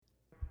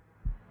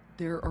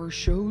There are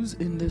shows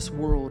in this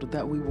world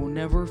that we will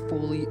never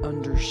fully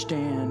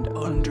understand,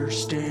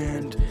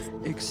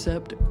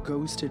 except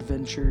Ghost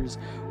Adventures.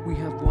 We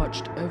have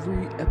watched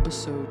every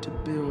episode to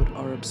build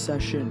our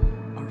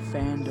obsession, our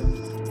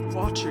fandom.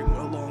 Watching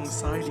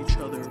alongside each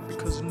other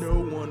because no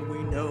one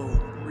we know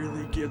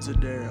really gives a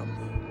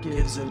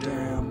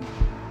damn.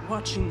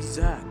 Watching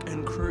Zach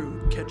and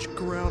crew catch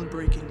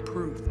groundbreaking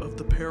proof of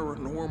the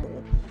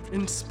paranormal,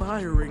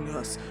 inspiring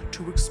us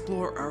to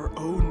explore our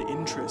own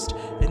interest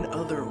in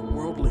other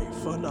worldly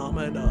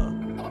phenomena.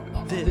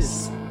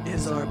 This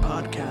is our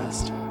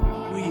podcast.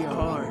 We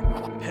are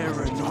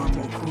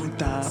Paranormal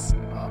Putas.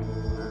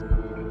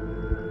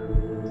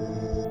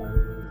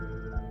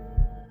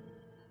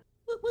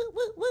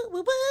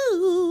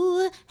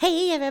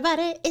 Hey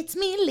everybody, it's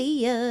me,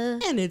 Leah.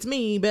 And it's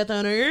me,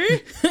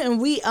 Bethany. And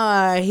we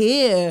are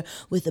here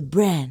with a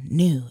brand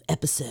new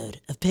episode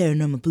of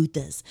Paranormal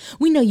Putas.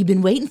 We know you've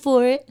been waiting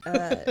for it.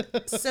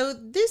 So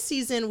this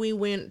season we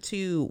went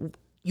to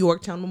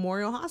Yorktown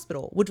Memorial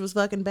Hospital, which was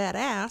fucking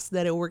badass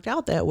that it worked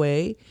out that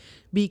way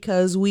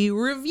because we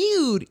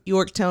reviewed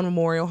Yorktown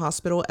Memorial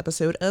Hospital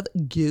episode of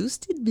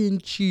Ghost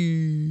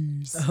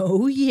Adventures.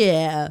 Oh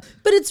yeah.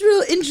 But it's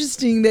real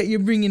interesting that you're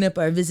bringing up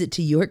our visit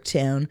to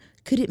Yorktown.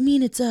 Could it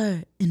mean it's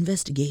our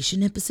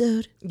investigation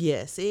episode?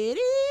 Yes, it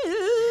is.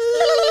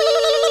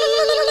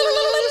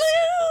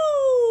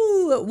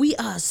 We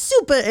are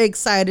super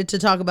excited to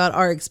talk about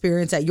our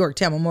experience at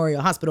Yorktown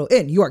Memorial Hospital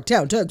in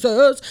Yorktown,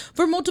 Texas,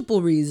 for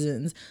multiple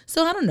reasons.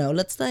 So I don't know,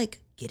 let's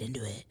get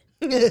into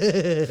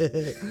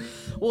it.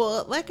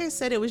 Well, like I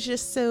said, it was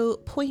just so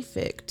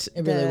perfect.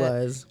 It really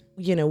was.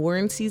 You know, we're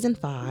in season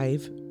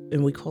 5,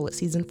 and we call it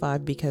season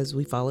 5 because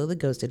we follow the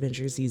Ghost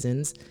Adventure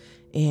seasons.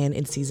 And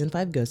in season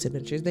 5 Ghost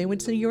Adventures, they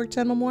went to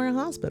Yorktown Memorial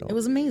Hospital. It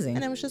was amazing.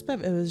 And it was just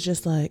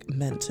like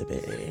meant to be.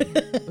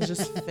 It was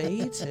just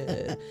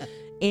fated.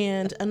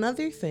 And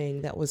another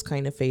thing that was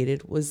kind of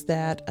fated was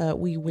that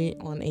we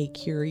went on a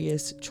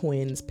Curious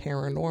Twins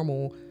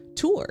Paranormal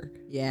tour.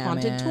 Yeah,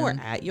 haunted tour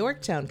at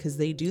Yorktown, because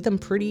they do them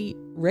pretty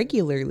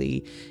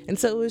regularly. And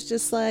so it was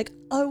just like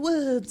our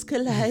worlds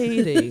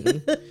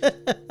colliding.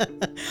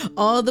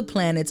 All the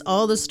planets,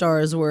 all the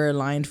stars were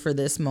aligned for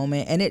this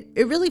moment, and it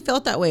really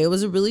felt that way. It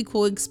was a really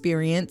cool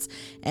experience,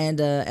 and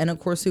of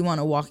course we want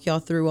to walk y'all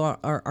through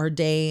our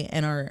day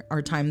and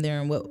our time there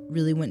and what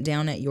really went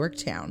down at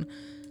Yorktown.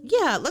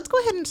 Yeah, let's go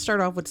ahead and start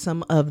off with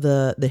some of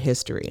the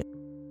history.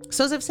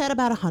 So as I've said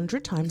about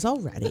 100 times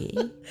already,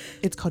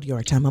 it's called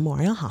Yorktown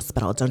Memorial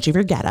Hospital. Don't you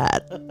forget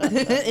it.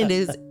 It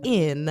is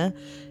in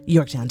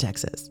Yorktown,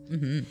 Texas.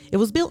 Mm-hmm. It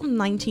was built in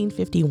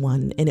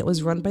 1951, and it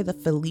was run by the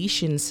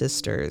Felician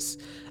Sisters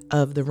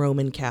of the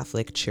Roman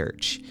Catholic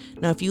Church.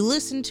 Now, if you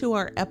listen to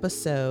our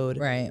episode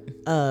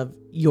of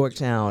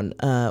Yorktown,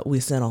 we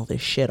said all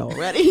this shit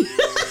already.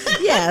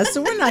 Yeah,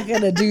 so we're not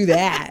going to do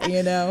that,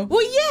 you know?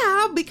 Well,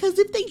 yeah, because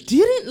if they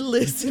didn't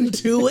listen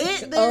to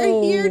it,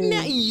 they're here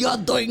now. Ya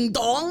ding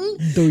dong.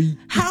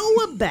 How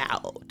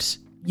about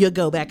you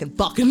go back and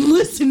fucking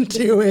listen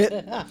to it?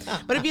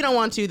 But if you don't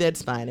want to,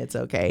 that's fine. It's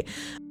okay.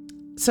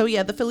 So,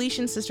 yeah, the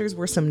Felician Sisters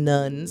were some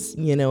nuns,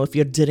 you know, if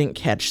you didn't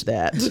catch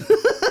that.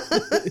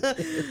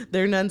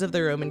 They're nuns of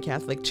the Roman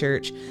Catholic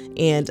Church,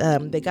 and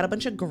they got a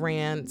bunch of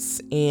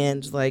grants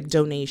and like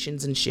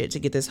donations and shit to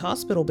get this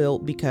hospital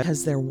built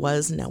because there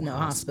was no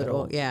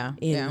hospital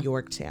in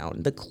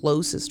Yorktown. The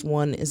closest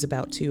one is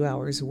about 2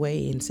 hours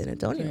away in San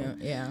Antonio.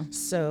 Yeah.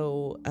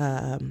 So,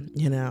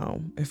 you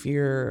know, if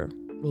your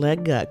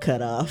leg got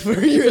cut off or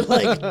you're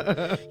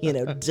like, you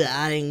know,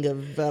 dying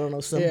of, I don't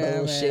know, some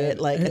bullshit,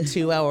 like a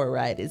 2-hour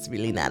ride is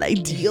really not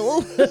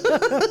ideal.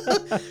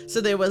 So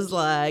there was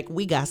like,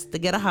 we got to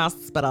get a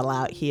hospital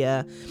out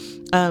here.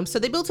 So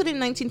they built it in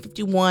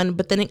 1951,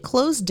 but then it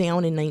closed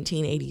down in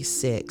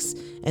 1986.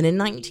 And in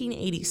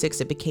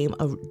 1986, it became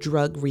a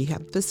drug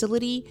rehab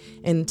facility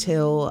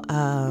until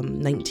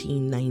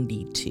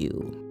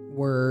 1992.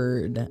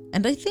 Word.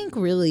 And I think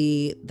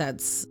really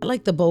that's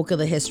like the bulk of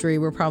the history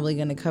we're probably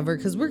going to cover,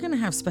 because we're going to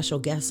have special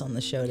guests on the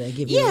show to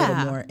give you a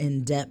little more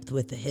in depth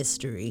with the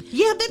history.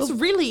 Yeah, that's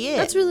really it.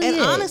 That's really it.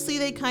 And honestly,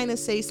 they kind of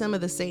say some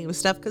of the same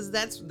stuff because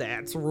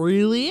that's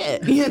really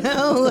it. You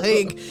know,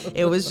 like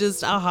it was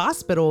just a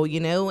hospital, you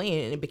know,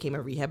 and it became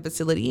a rehab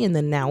facility, and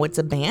then now it's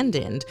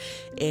abandoned.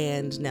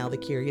 And now the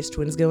Curious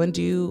Twins go and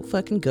do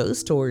fucking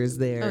ghost tours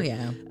there. Oh,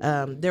 yeah.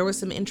 There was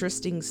some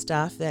interesting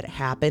stuff that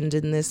happened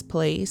in this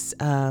place.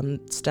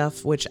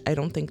 Stuff which I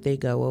don't think they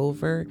go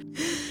over.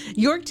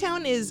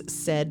 Yorktown is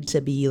said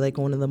to be like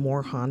one of the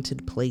more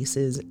haunted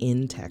places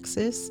in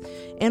Texas,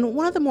 and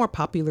one of the more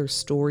popular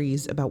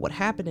stories about what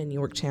happened in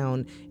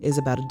Yorktown is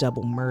about a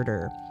double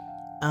murder.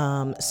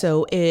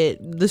 So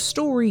the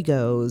story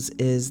goes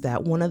is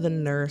that one of the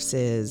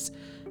nurses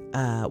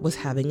was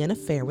having an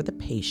affair with a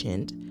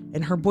patient,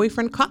 and her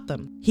boyfriend caught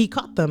them. He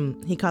caught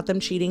them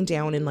cheating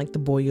down in like the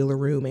boiler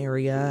room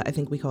area. I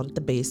think we called it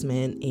the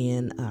basement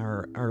in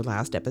our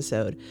last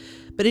episode.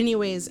 But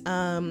anyways,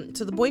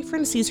 so the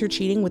boyfriend sees her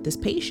cheating with this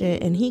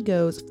patient, and he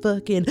goes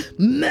fucking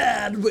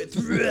mad with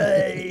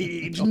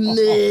rage,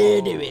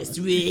 murderous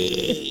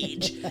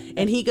rage.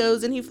 And he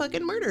goes and he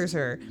fucking murders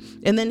her.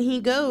 And then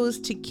he goes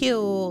to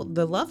kill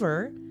the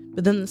lover,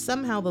 but then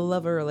somehow the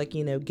lover, like,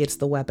 you know, gets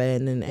the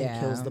weapon and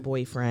kills the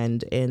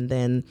boyfriend. And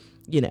then,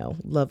 you know,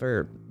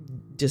 lover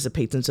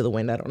dissipates into the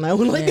wind. I don't know.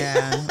 Like,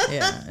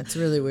 yeah, it's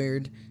really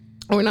weird.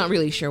 We're not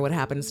really sure what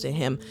happens to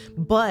him,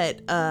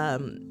 but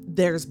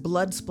there's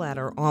blood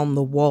splatter on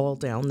the wall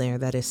down there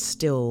that is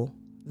still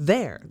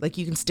there. Like,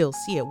 you can still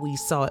see it. We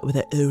saw it with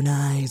our own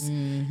eyes.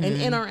 And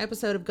in our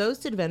episode of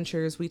Ghost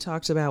Adventures, we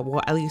talked about,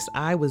 well, at least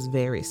I was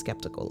very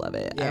skeptical of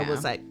it. I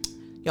was like,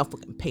 y'all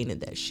fucking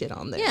painted that shit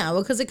on there. Yeah,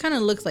 well, because it kind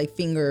of looks like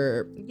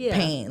finger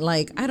paint.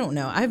 Like, I don't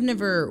know. I've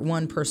never,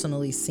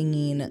 personally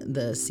seen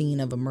the scene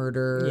of a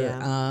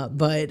murder,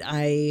 but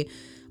I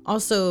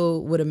also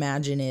would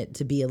imagine it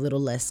to be a little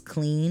less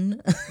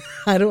clean.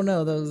 I don't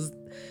know.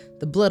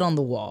 The blood on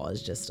the wall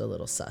is just a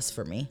little sus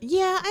for me.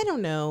 Yeah, I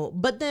don't know.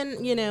 But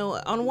then, you know,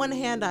 on one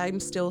hand,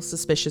 I'm still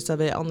suspicious of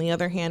it. On the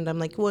other hand, I'm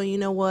like, well, you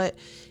know what?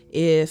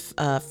 If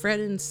Fred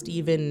and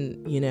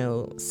Steven, you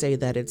know, say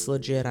that it's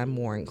legit, I'm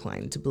more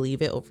inclined to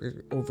believe it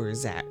over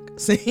Zach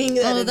saying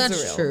that it's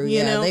that's real, true.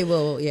 You know? They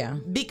will,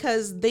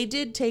 Because they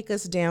did take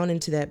us down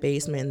into that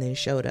basement and they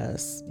showed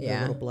us the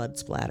little blood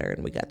splatter,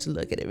 and we got to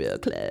look at it real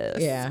close.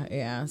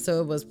 Yeah.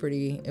 So it was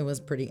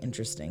pretty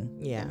interesting.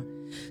 Yeah.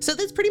 So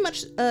that's pretty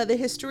much the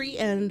history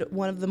and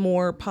one of the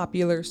more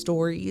popular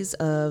stories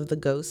of the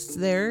ghosts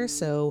there.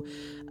 So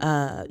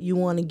you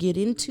want to get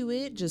into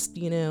it, just,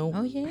 you know,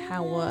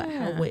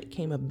 how it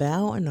came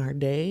about in our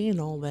day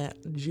and all that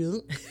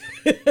junk.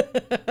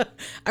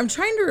 I'm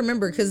trying to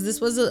remember, because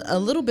this was a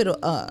little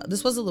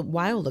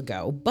while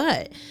ago,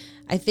 but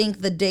I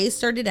think the day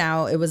started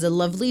out, it was a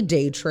lovely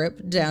day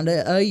trip down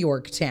to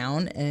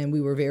Yorktown, and we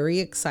were very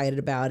excited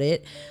about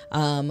it.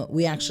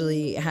 We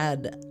actually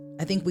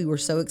I think we were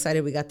so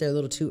excited we got there a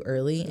little too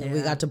early, and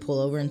we got to pull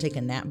over and take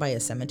a nap by a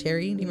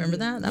cemetery. Do you remember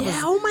that?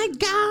 Oh my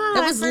God.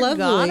 That was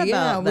lovely.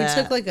 Yeah, we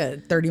took like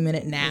a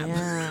 30-minute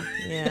nap.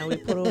 Yeah, we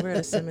pulled over at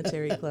a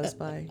cemetery close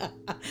by.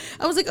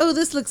 I was like, oh,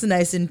 this looks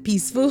nice and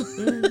peaceful.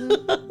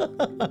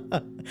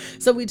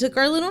 So we took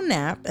our little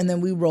nap, and then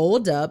we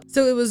rolled up.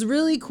 So it was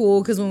really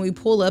cool, because when we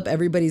pull up,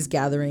 everybody's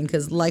gathering,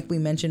 because like we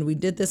mentioned, we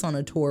did this on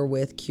a tour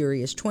with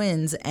Curious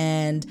Twins,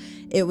 and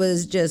it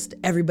was just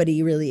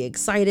everybody really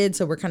excited.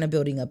 So we're kind of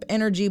building up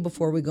energy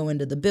before we go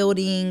into the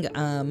building.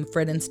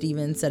 Fred and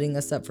Steven setting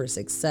us up for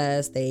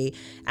success. They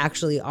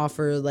actually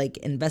offer like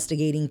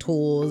investigating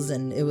tools,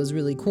 and it was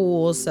really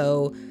cool.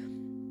 So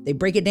they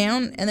break it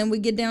down, and then we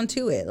get down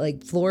to it,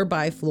 like floor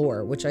by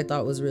floor, which I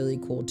thought was really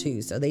cool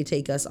too. So they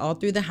take us all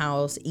through the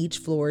house. Each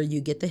floor,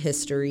 you get the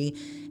history.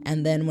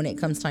 And then when it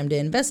comes time to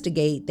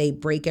investigate, they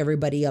break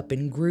everybody up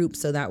in groups.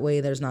 So that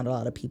way there's not a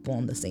lot of people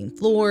on the same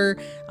floor.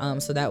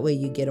 So that way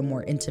you get a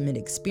more intimate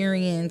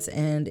experience.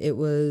 And it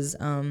was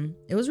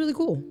really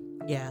cool.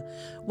 Yeah.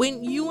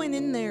 When you went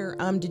in there,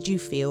 did you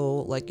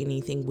feel like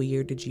anything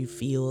weird? Did you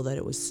feel that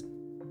it was,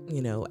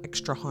 you know,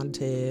 extra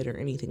haunted or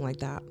anything like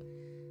that?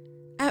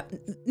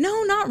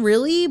 No, not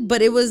really,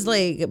 but it was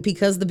like,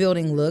 because the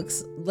building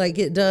looks like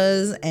it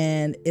does,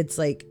 and it's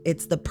like,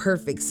 it's the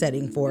perfect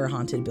setting for a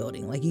haunted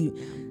building. Like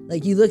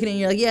you look at it and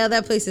you're like, yeah,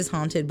 that place is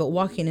haunted, but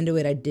walking into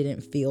it, I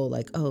didn't feel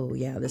like, oh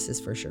yeah, this is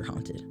for sure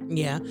haunted.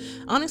 Yeah.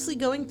 Honestly,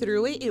 going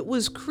through it, it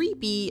was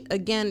creepy.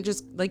 Again,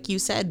 just like you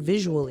said,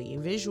 visually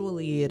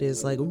it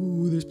is like,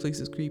 ooh, this place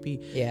is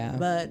creepy. Yeah.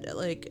 But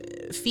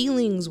like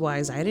feelings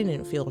wise, I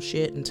didn't feel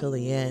shit until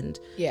the end.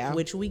 Yeah.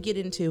 Which we get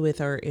into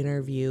with our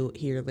interview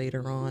here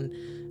later on.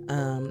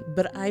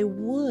 But I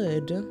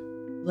would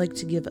like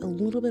to give a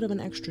little bit of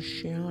an extra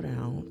shout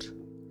out.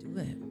 Do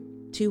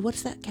it. To,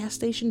 what's that gas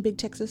station? Big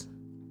Texas?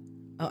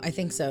 Oh, I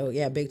think so.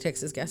 Yeah, Big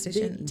Texas gas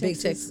station. Big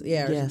Texas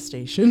gas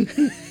station.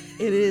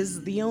 It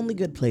is the only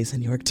good place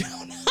in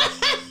Yorktown.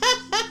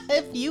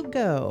 If you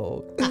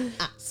go,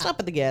 stop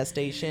at the gas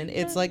station.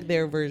 It's like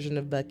their version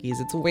of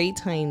Buc-ee's. It's way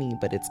tiny,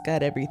 but it's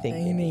got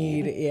everything you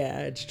need. Yeah,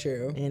 it's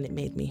true. And it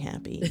made me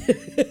happy.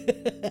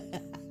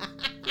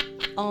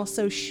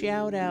 Also,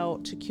 shout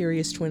out to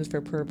Curious Twins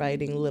for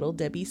providing Little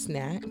Debbie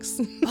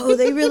snacks. Oh,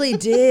 they really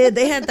did.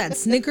 They had that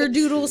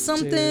snickerdoodle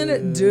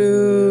something.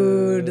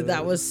 Dude,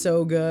 that was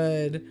so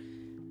good.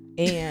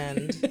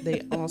 And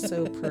they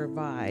also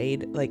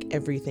provide like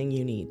everything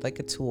you need, like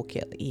a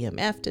toolkit,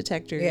 EMF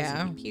detectors,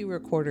 EP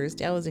recorders,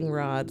 dowsing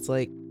rods,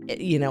 like,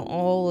 you know,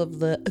 all of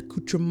the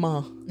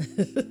accoutrement.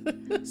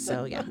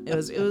 So yeah, it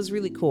was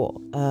really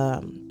cool.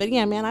 But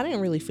yeah, man, I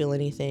didn't really feel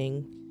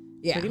anything.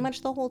 Yeah. Pretty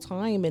much the whole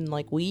time. And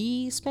like,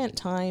 we spent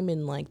time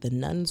in like the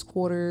nuns'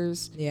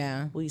 quarters.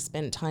 Yeah. We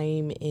spent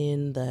time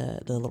in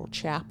the little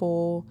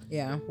chapel.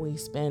 Yeah. We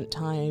spent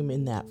time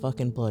in that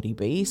fucking bloody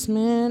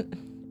basement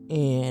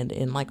and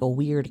in like a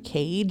weird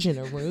cage in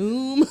a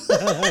room.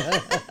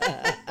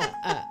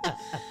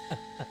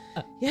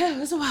 Yeah, it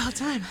was a wild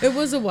time. It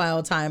was a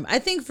wild time. I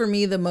think for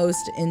me, the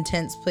most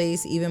intense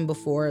place, even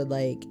before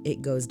like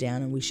it goes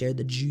down and we share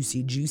the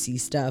juicy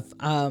stuff,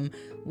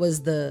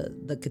 was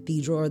the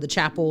cathedral or the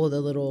chapel, the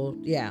little,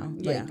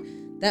 like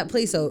that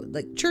place. So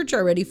like church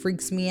already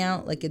freaks me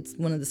out. Like it's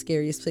one of the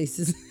scariest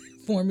places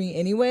for me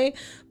anyway.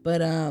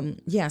 But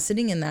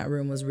sitting in that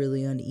room was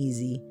really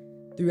uneasy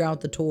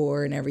throughout the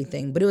tour and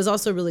everything. But it was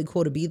also really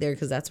cool to be there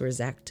because that's where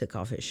Zach took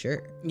off his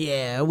shirt.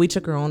 Yeah, we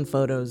took our own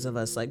photos of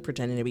us like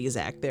pretending to be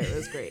Zach there. It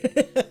was great.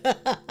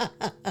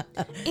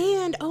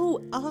 And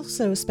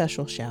also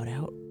special shout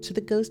out to the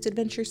Ghost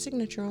Adventure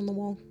signature on the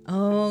wall.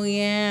 Oh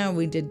yeah,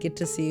 we did get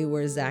to see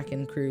where Zach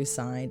and crew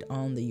signed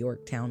on the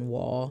Yorktown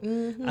wall.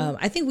 Mm-hmm.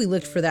 I think we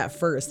looked for that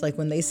first. Like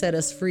when they set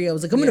us free, I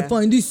was like, I'm gonna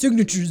find these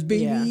signatures,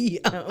 baby.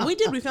 Yeah. We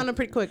did. We found it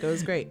pretty quick. It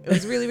was great. It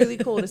was really, really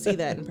cool to see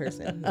that in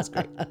person. It was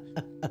great.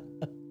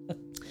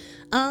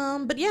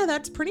 But yeah,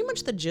 that's pretty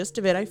much the gist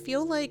of it. I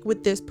feel like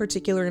with this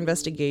particular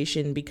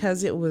investigation,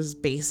 because it was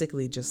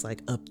basically just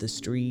like up the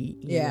street,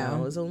 you know,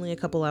 it was only a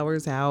couple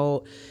hours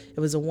out. It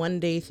was a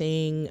 1-day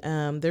thing.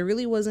 There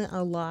really wasn't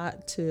a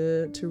lot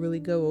to really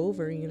go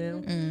over, you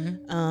know.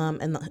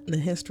 And the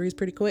history is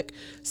pretty quick.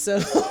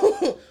 So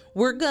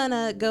we're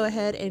gonna go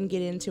ahead and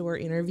get into our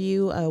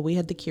interview. We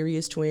had the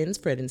Curious Twins,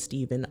 Fred and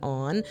Steven,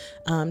 on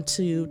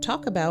to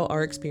talk about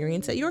our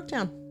experience at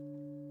Yorktown.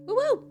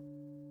 Woo-woo!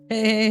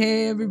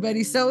 Hey,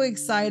 everybody. So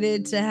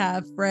excited to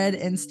have Fred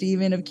and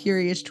Steven of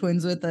Curious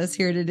Twins with us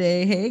here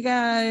today. Hey,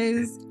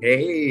 guys.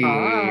 Hey.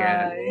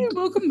 Hi.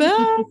 Welcome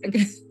back.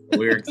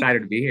 We're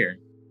excited to be here.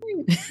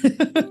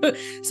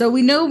 So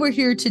we know we're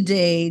here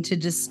today to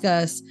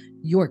discuss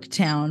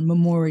Yorktown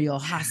Memorial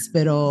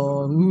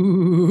Hospital.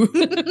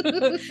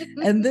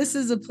 And this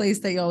is a place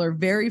that y'all are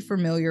very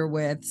familiar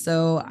with.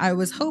 So I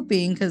was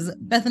hoping, because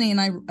Bethany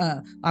and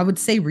I would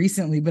say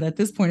recently, but at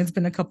this point it's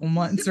been a couple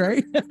months,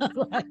 right?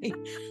 Like,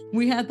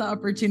 we had the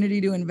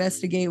opportunity to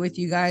investigate with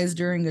you guys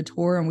during a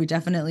tour, and we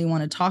definitely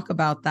want to talk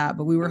about that.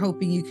 But we were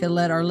hoping you could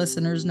let our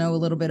listeners know a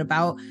little bit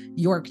about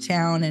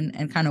Yorktown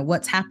and kind of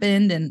what's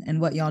happened and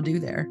what y'all do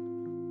there.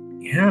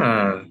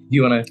 Yeah.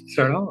 You want to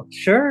start off?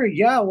 Sure.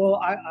 Yeah. Well,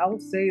 I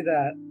will say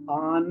that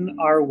on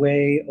our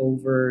way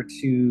over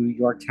to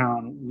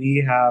Yorktown,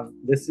 we have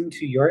listened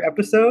to your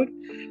episode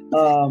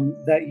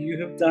that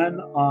you have done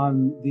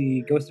on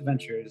the Ghost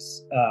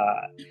Adventures,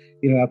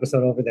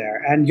 episode over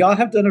there. And y'all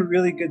have done a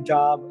really good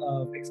job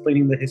of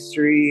explaining the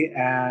history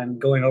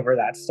and going over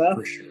that stuff.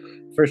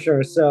 For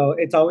sure. So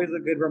it's always a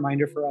good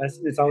reminder for us.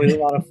 It's always a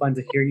lot of fun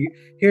to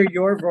hear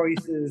your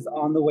voices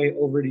on the way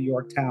over to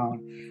Yorktown,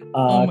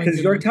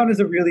 because Yorktown is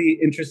a really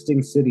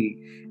interesting city.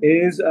 It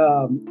is.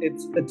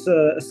 It's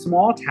a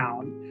small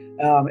town.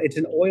 It's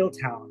an oil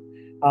town.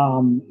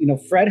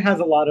 Fred has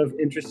a lot of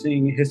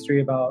interesting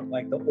history about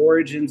like the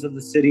origins of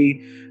the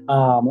city,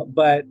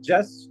 but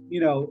just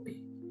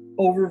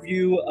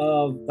overview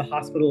of the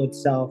hospital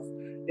itself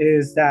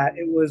is that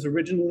it was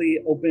originally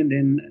opened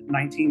in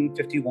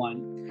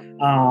 1951.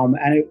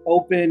 And it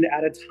opened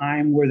at a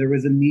time where there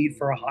was a need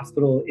for a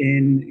hospital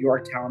in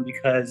Yorktown,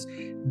 because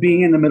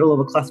being in the middle of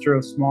a cluster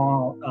of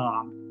small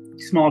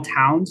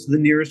towns, the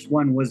nearest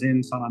one was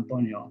in San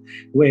Antonio,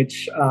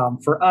 which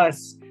for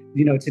us,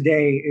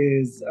 today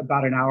is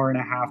about an hour and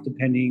a half,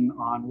 depending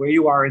on where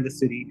you are in the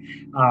city.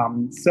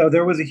 So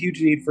there was a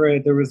huge need for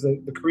it. There was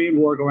the Korean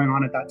War going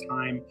on at that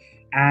time.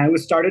 And it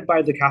was started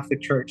by the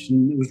Catholic Church,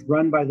 and it was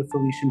run by the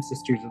Felician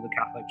Sisters of the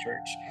Catholic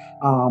Church.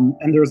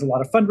 And there was a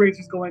lot of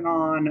fundraisers going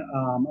on,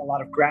 a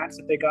lot of grants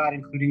that they got,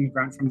 including a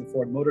grant from the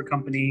Ford Motor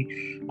Company.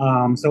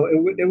 So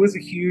it was a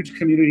huge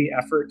community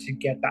effort to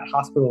get that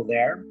hospital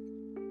there.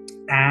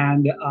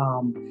 And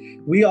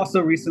we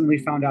also recently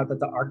found out that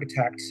the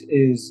architect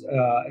is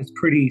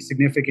pretty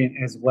significant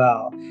as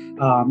well.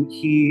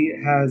 He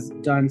has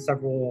done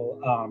several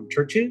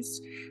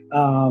churches,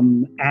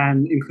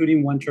 and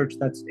including one church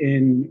that's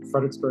in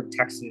Fredericksburg,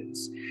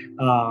 Texas.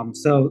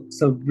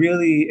 So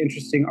really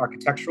interesting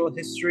architectural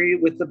history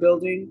with the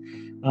building.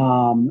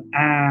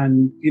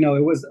 And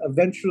it was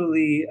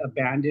eventually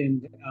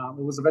abandoned.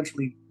 It was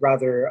eventually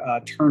rather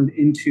turned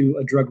into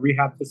a drug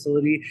rehab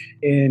facility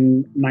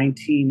in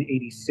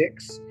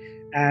 1986.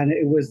 And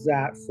it was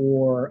that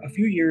for a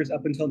few years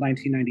up until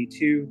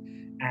 1992.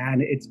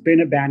 And it's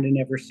been abandoned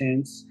ever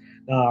since.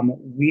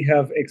 We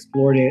have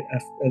explored it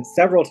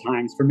several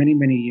times for many,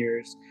 many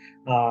years.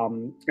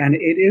 And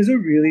it is a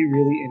really,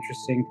 really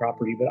interesting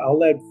property, but I'll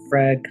let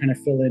Fred kind of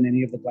fill in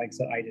any of the blanks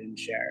that I didn't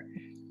share.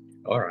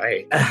 All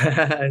right.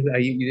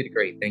 You did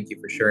great. Thank you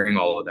for sharing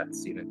all of that,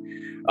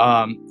 Stephen.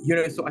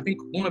 So I think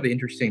one of the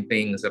interesting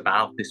things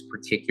about this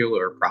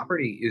particular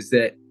property is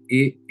that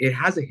it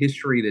has a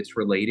history that's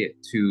related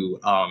to,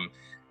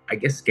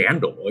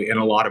 scandal in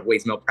a lot of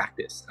ways,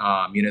 malpractice.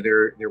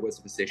 There was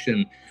a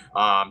physician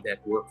that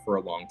worked for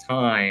a long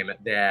time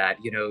that,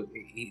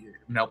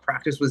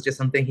 malpractice was just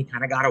something he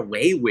kind of got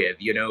away with.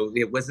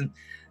 It wasn't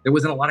there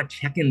wasn't a lot of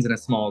check-ins in a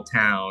small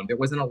town. There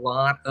wasn't a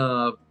lot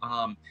of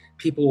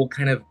people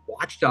kind of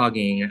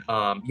watchdogging,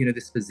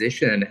 this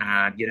position.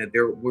 And,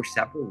 there were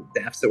several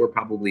deaths that were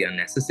probably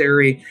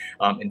unnecessary,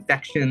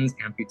 infections,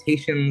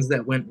 amputations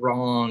that went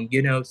wrong,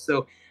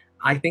 so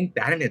I think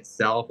that in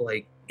itself,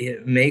 like,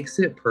 it makes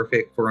it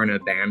perfect for an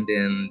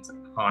abandoned,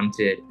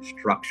 haunted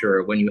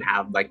structure when you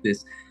have like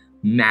this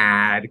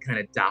mad kind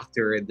of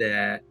doctor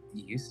that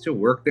used to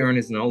work there and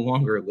is no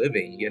longer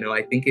living.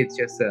 I think it's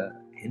just a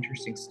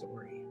interesting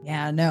story.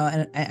 Yeah, no,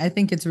 and I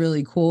think it's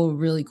really cool.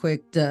 Really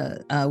quick,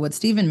 what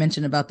Steven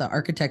mentioned about the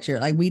architecture,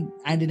 like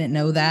I didn't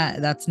know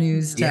that. That's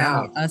news to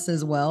us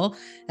as well,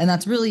 and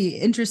that's really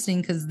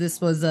interesting because this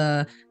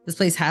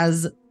place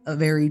has a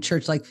very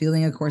church-like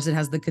feeling. Of course, it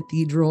has the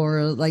cathedral,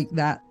 or like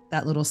that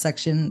little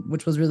section,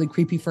 which was really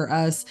creepy for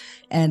us,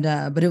 and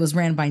but it was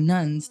ran by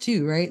nuns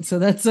too, right? So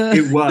that's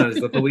it was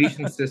the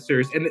Felician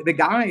sisters, and the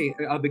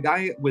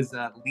guy was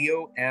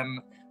Leo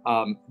M.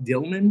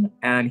 Dillman,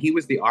 and he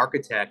was the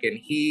architect, and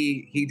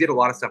he did a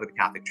lot of stuff at the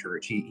Catholic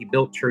Church. He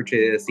built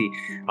churches.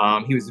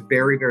 He was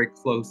very, very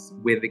close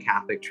with the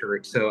Catholic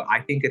Church. So I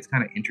think it's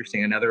kind of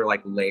interesting, another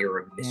like layer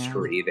of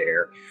mystery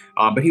there.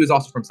 But he was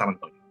also from San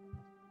Antonio.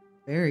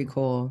 Very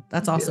cool.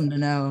 That's awesome to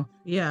know.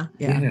 Yeah.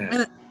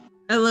 Yeah.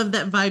 I love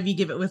that vibe you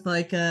give it with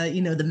like,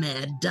 the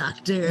mad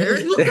doctor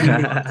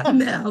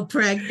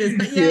malpractice.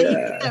 But you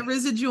get that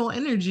residual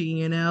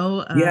energy,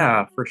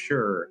 yeah, for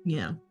sure.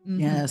 Yeah.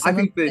 Mm-hmm. Yeah. I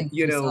think that,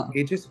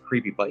 it's just a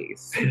creepy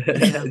place.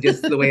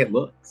 Just the way it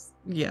looks.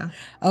 Yeah.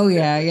 Oh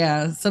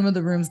yeah. Some of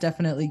the rooms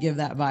definitely give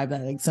that vibe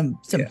that like some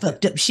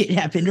fucked up shit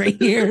happened right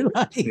here.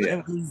 Like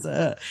it was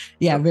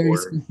very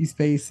spooky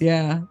space.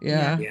 Yeah.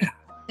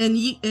 And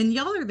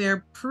y'all are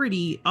there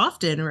pretty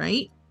often,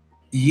 right?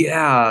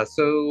 Yeah,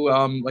 so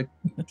like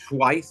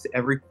twice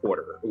every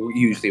quarter,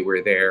 usually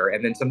we're there,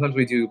 and then sometimes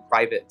we do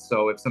private.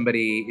 So if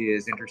somebody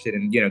is interested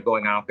in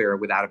going out there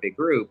without a big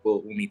group,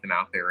 we'll meet them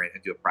out there and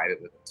do a private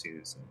with them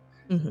too. So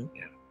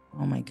yeah.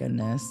 Oh my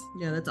goodness.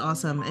 Yeah, that's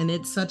awesome, and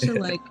it's such a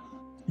like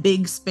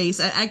big space.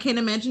 I can't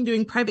imagine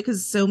doing private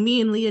because me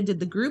and Leah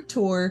did the group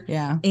tour.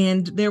 Yeah,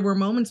 and there were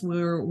moments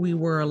where we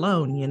were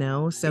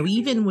alone. So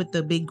even with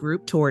the big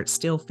group tour, it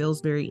still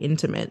feels very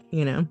intimate.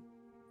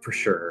 For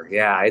sure.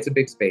 Yeah, it's a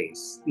big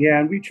space. Yeah,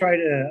 and we try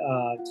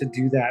to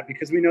do that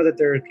because we know that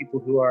there are people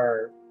who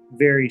are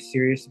very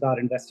serious about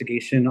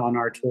investigation on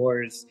our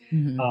tours.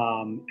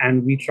 Mm-hmm.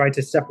 And we try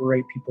to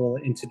separate people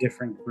into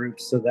different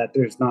groups so that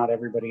there's not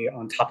everybody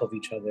on top of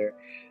each other.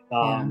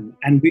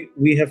 And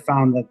we have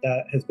found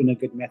that has been a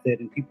good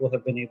method, and people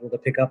have been able to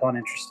pick up on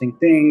interesting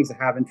things,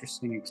 have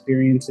interesting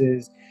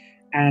experiences.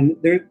 And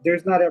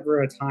there's not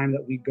ever a time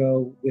that we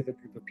go with a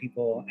group of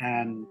people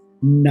and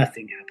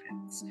nothing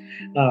happens.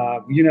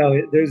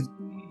 There's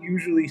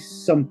usually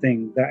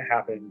something that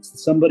happens.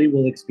 Somebody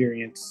will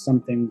experience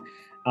something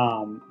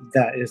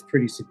that is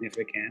pretty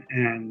significant,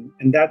 and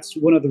that's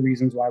one of the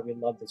reasons why we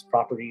love this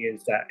property,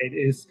 is that it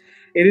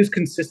is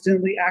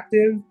consistently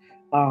active,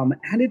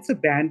 and it's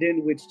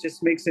abandoned, which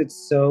just makes it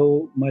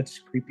so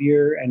much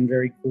creepier and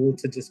very cool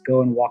to just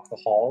go and walk the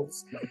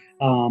halls.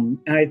 And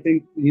I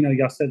think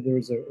y'all said there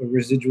was a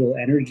residual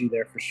energy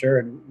there for sure,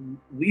 and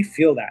we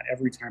feel that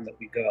every time that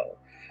we go.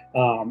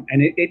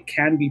 And it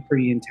can be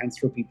pretty intense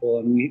for people,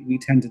 and we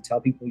tend to tell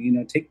people,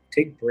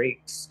 take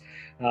breaks,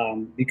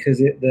 because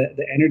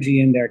the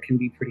energy in there can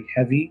be pretty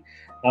heavy,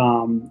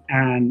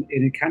 and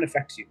it can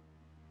affect you.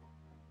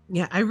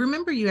 Yeah, I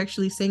remember you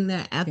actually saying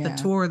that at the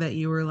tour, that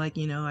you were like,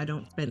 I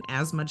don't spend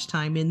as much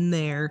time in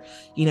there,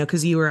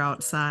 because you were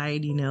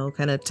outside,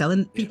 kind of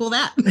telling people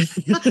that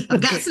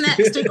I've got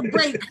snacks, take a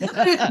break,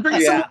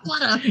 bring some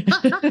water.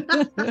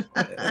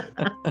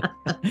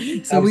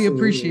 So we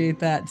appreciate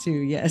that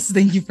too. Yes,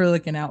 thank you for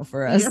looking out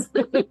for us.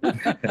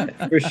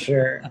 For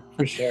sure.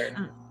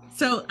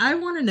 So I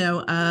want to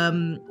know,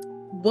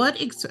 what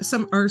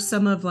some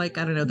of like,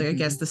 I don't know, I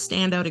guess the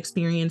standout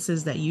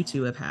experiences that you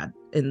two have had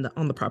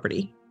on the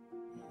property.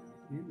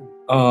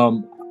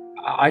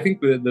 I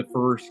think the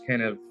first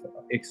kind of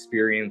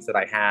experience that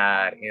I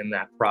had in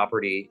that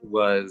property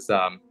was,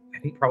 I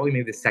think probably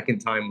maybe the second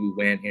time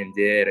we went and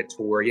did a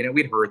tour.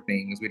 We'd heard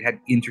things, we'd had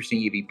interesting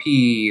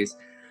EVPs,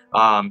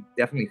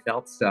 definitely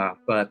felt stuff.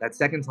 But that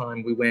second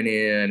time we went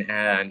in,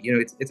 and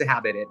it's a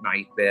habit at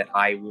night that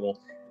I will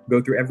go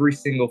through every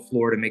single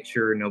floor to make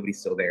sure nobody's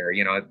still there.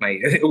 My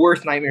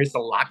worst nightmare is to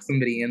lock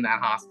somebody in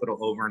that hospital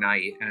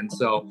overnight. And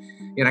so,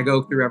 I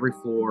go through every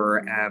floor.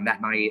 And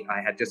that night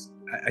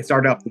I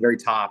started off at the very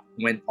top,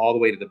 went all the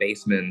way to the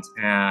basement.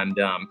 And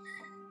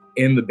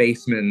in the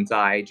basement,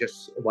 I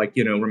just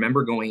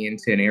remember going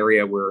into an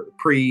area where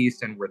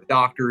priests and where the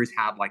doctors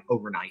had like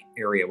overnight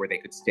area where they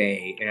could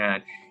stay.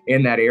 And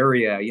in that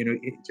area,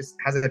 it just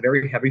has a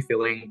very heavy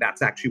feeling.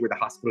 That's actually where the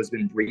hospital has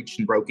been breached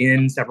and broke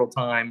in several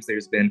times.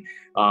 There's been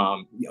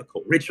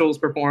occult rituals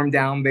performed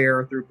down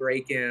there through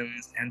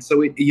break-ins. And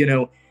so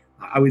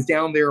I was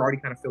down there already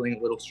kind of feeling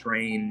a little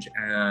strange.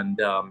 And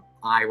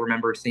I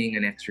remember seeing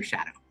an extra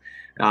shadow.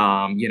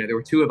 There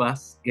were two of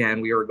us,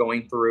 and we were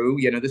going through,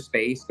 the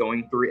space,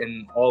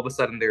 and all of a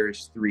sudden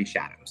there's three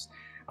shadows.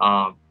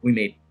 We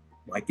made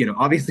like,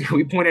 obviously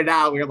we pointed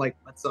out, we were like,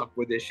 what's up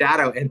with this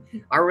shadow? And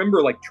I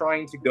remember like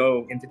trying to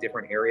go into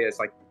different areas,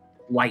 like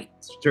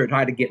lights, to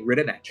try to get rid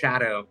of that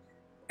shadow.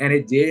 And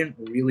it didn't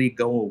really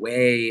go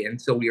away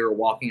until we were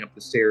walking up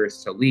the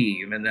stairs to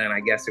leave. And then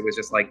I guess it was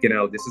just like,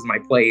 this is my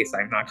place,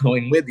 I'm not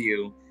going with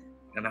you.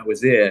 And that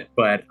was it.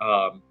 But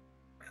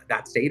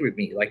that stayed with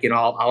me. Like,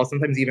 I'll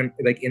sometimes even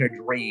like in a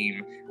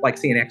dream, like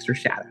see an extra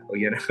shadow, Oh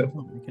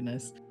my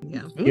goodness.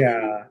 Yeah.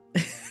 Yeah.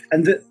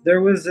 And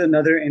there was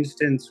another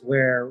instance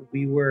where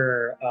we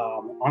were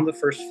on the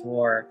first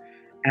floor,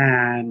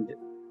 and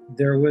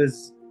there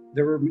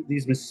were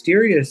these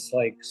mysterious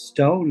like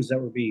stones that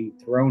were being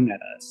thrown at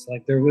us.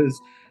 Like there was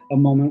a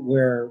moment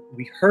where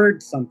we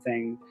heard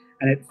something,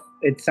 and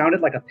it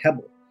sounded like a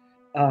pebble,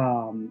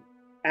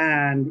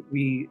 and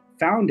we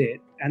found it,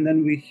 and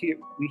then we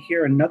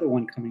hear another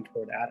one coming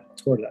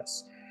toward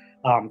us.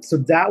 So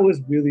that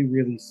was really,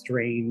 really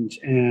strange.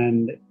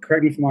 And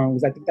correct me if I'm wrong,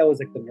 I think that was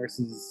like the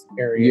nurses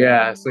area.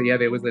 Yeah. So yeah,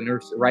 there was the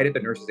nurse right at the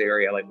nurses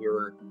area. Like we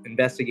were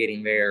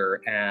investigating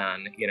there,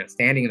 and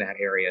standing in that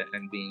area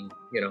and being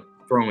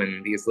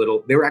throwing these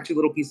they were actually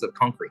little pieces of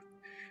concrete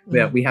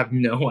that we have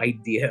no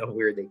idea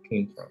where they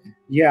came from.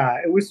 Yeah,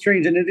 it was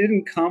strange, and it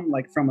didn't come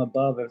like from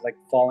above. It was like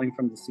falling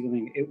from the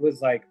ceiling. It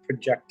was like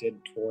projected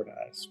toward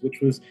us,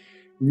 which was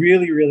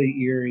really, really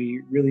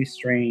eerie, really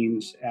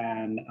strange,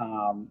 and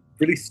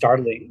really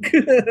startling.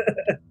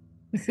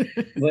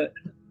 But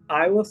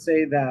I will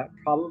say that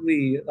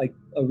probably like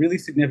a really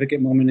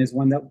significant moment is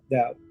one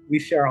that we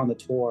share on the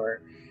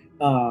tour,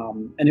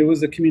 and it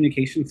was a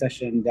communication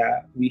session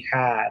that we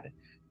had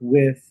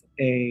with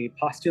a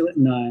postulant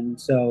nun.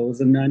 So it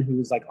was a nun who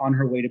was like on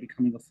her way to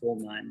becoming a full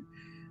nun.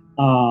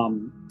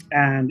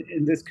 And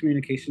in this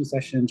communication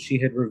session, she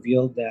had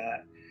revealed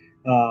that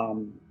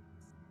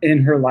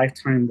in her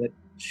lifetime that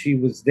she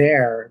was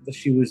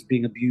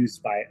being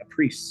abused by a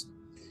priest.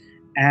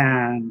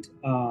 And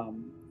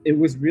it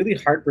was really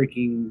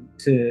heartbreaking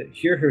to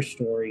hear her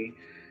story.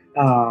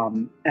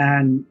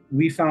 And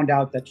we found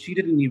out that she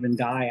didn't even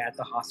die at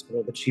the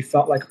hospital, but she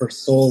felt like her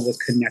soul was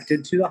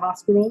connected to the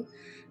hospital.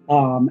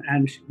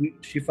 And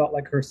she felt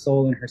like her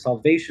soul and her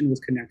salvation was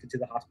connected to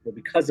the hospital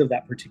because of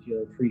that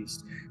particular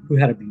priest who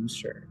had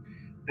abused her.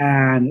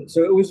 And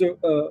so it was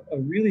a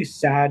really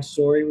sad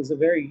story. It was a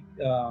very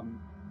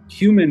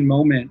human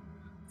moment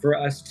for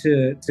us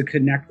to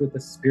connect with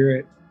the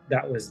spirit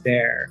that was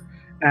there.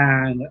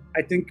 And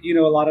I think, a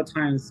lot of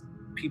times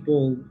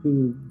people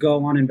who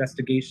go on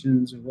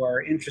investigations, who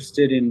are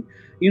interested in,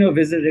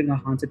 visiting a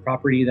haunted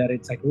property, that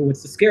it's like, oh,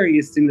 what's the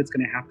scariest thing that's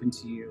going to happen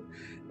to you?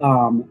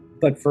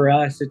 But for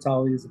us, it's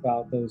always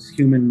about those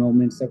human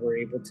moments that we're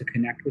able to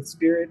connect with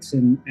spirits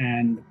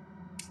and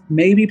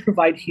maybe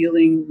provide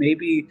healing,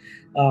 maybe,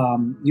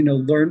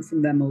 learn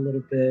from them a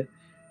little bit,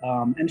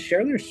 and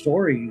share their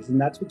stories. And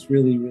that's what's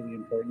really, really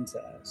important to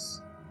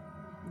us.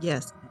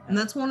 Yes. And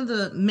that's one of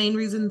the main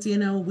reasons,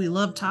 we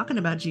love talking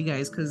about you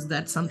guys, because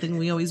that's something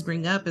we always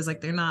bring up is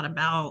like, they're not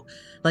about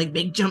like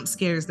big jump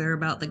scares. They're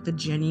about like the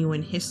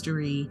genuine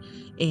history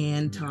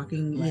and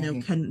talking,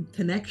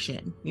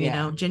 connection,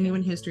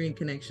 genuine history and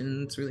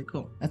connection. It's really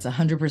cool. That's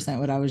 100%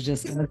 what I was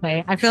just going to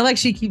say. I feel like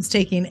she keeps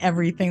taking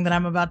everything that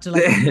I'm about to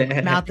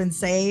like mouth and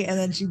say, and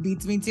then she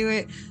beats me to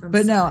it.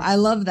 But no, I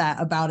love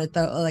that about it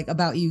though. Like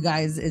about you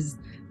guys is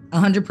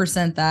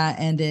 100% that,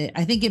 and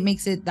I think it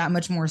makes it that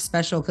much more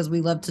special because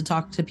we love to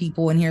talk to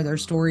people and hear their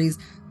stories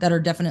that are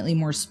definitely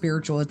more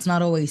spiritual. It's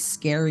not always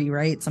scary,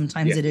 right?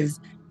 Sometimes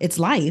it's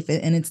life,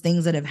 and it's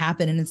things that have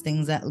happened, and it's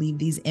things that leave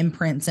these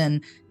imprints,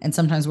 and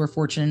sometimes we're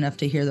fortunate enough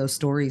to hear those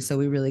stories, so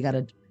we really got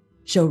to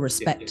show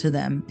respect to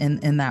them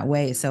in that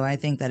way. So I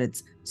think that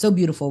it's so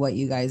beautiful what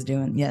you guys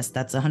do, and yes,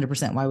 that's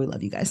 100% why we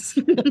love you guys.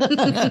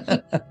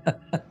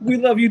 We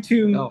love you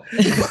too. No.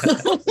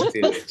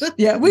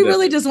 Yeah, we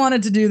really just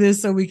wanted to do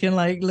this so we can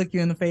like look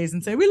you in the face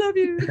and say we love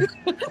you.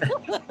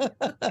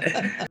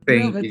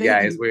 Thank you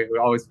guys.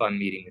 We're always fun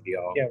meeting with you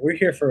all. Yeah, we're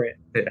here for it.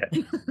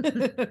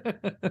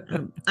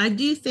 I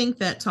do think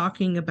that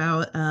talking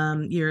about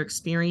your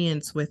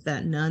experience with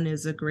that nun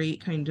is a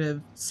great kind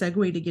of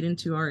segue to get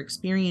into our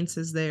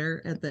experiences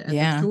there at the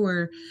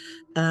tour.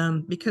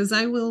 Because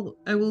I will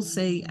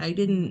say I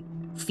didn't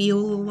feel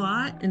a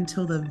lot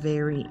until the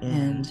very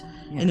end.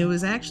 And it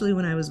was actually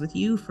when I was with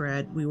you,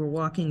 Fred, we were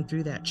walking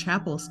through that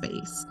chapel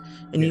space,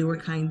 and you were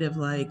kind of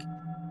like,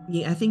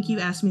 I think you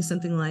asked me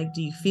something like,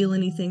 do you feel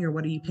anything, or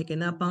what are you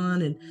picking up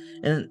on?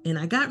 And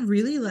I got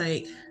really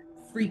like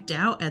freaked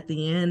out at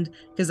the end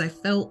because I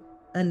felt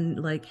a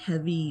like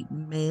heavy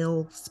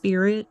male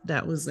spirit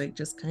that was like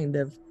just kind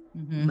of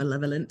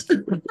malevolent.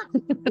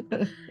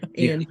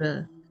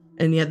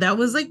 And yeah, that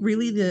was like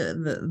really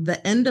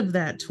the end of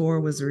that tour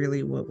was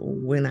really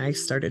when I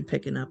started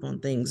picking up on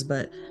things.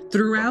 But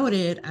throughout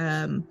it,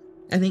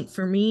 I think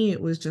for me, it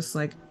was just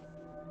like,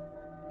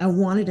 I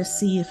wanted to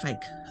see if I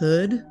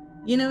could,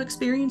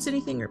 experience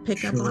anything or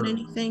pick up on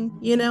anything,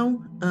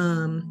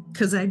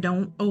 because I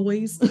don't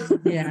always.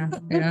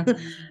 And,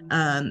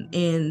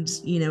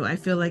 I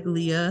feel like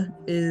Leah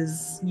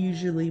is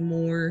usually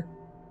more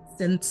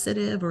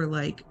sensitive or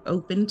like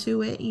open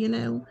to it, you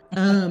know.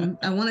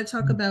 I want to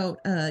talk about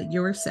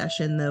your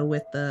session though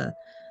with the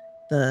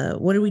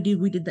what did we do?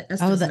 We did the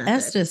Estes the method.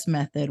 Estes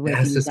method with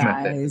Estes you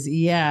method. guys.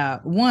 Yeah.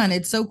 One,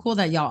 it's so cool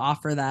that y'all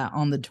offer that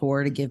on the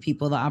tour to give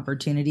people the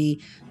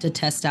opportunity to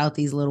test out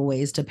these little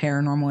ways to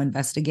paranormal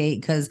investigate.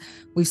 Because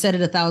we've said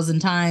it 1,000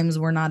 times,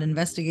 we're not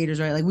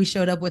investigators, right? Like we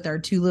showed up with our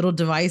 2 little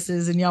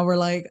devices and y'all were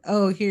like,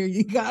 oh, here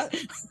you got,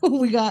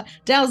 we got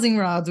dowsing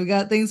rods, we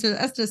got things for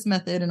the Estes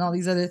method and all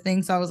these other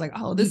things. So I was like,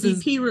 oh, this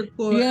is EVP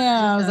report.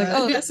 Yeah, I was like,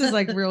 oh, this is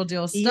like real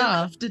deal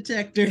stuff. EMF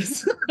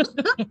detectors.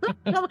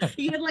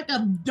 You had like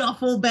a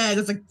duffel bag.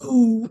 It's like,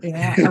 ooh.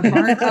 Yeah,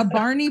 a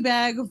Barney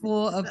bag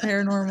full of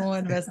paranormal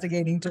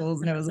investigating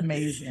tools, and it was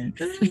amazing.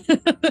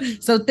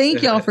 So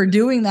thank y'all for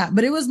doing that.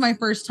 But it was my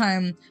first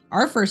time,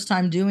 our first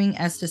time doing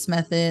Estes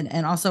method,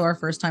 and also our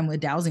first time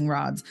with dowsing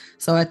rods.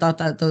 So I thought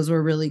that those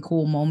were really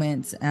cool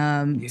moments.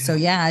 So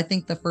yeah, I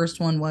think the first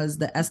one was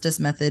the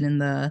Estes method in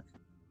the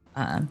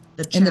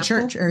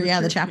church, or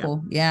the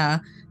chapel. Yeah.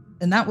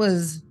 And that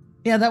was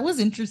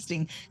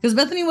interesting because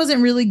Bethany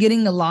wasn't really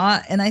getting a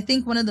lot. And I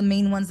think one of the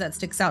main ones that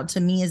sticks out to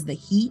me is the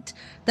heat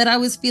that I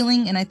was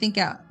feeling. And I think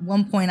at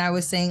one point I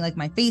was saying like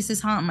my face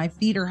is hot, my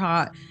feet are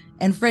hot.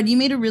 And Fred, you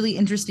made a really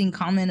interesting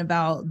comment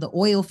about the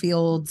oil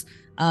fields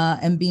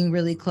and being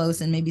really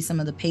close and maybe some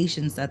of the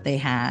patients that they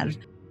had.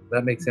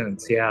 That makes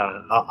sense.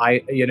 Yeah.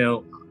 I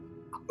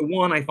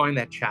find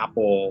that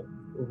chapel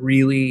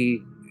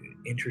really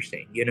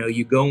interesting.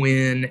 You go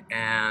in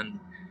and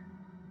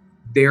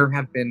there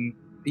have been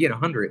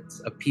hundreds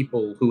of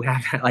people who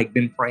have like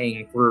been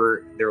praying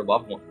for their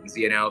loved ones,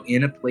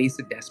 in a place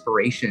of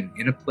desperation,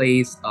 in a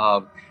place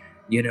of,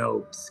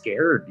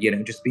 scared,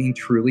 just being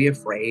truly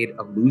afraid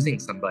of losing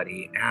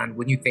somebody. And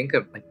when you think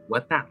of like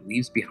what that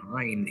leaves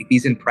behind, like,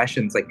 these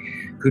impressions, like,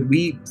 could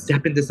we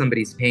step into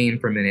somebody's pain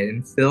for a minute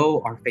and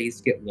feel our face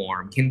get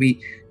warm? Can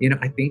we,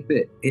 I think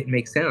that it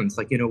makes sense.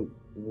 Like,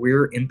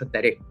 we're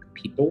empathetic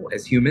people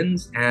as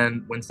humans,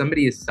 and when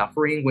somebody is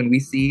suffering, when we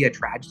see a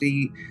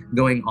tragedy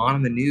going on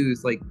in the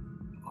news, like,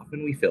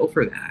 often we feel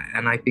for that.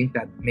 And I think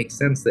that makes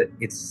sense, that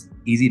it's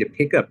easy to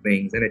pick up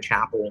things in a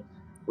chapel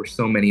where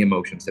so many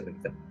emotions have been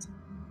felt.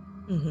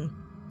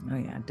 Oh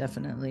yeah,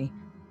 definitely.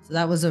 So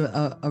that was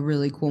a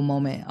really cool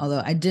moment.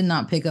 Although I did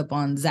not pick up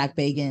on Zach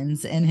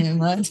Bagans and him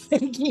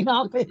taking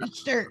off his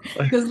shirt,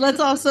 because let's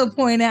also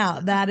point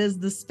out that is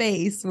the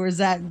space where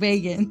Zach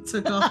Bagans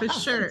took off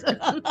his shirt.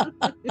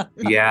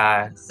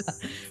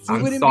 Yes,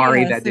 I'm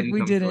sorry that didn't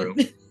come through.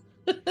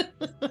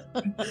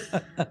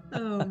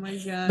 Oh my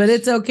gosh. But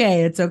it's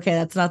okay. It's okay.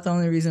 That's not the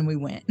only reason we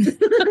went.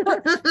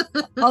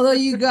 Although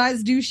you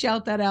guys do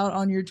shout that out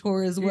on your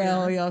tour as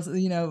well. You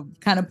also,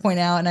 kind of point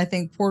out, and I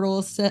think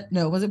Portals to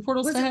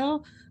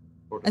Hell?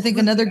 I think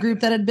another group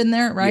that had been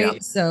there, right? Yeah.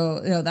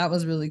 So, that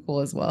was really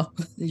cool as well.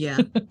 Yeah.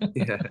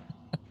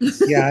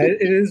 Yeah,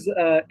 it is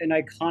an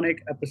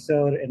iconic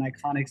episode, an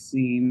iconic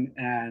scene,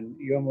 and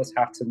you almost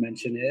have to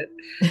mention it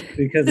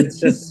because it's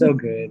just so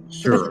good.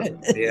 Sure.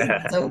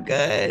 Yeah. So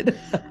good.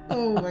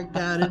 Oh my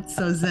God, it's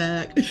so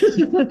Zach.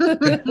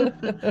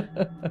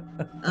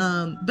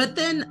 But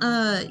then,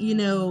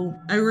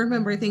 I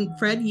remember, I think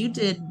Fred, you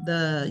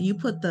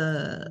put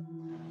the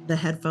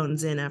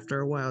headphones in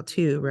after a while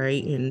too,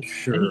 right? And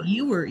sure. I mean,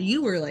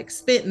 you were like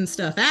spitting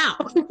stuff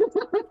out.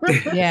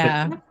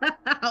 Yeah.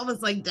 I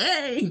was like,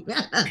 dang,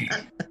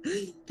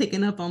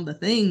 picking up on the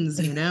things,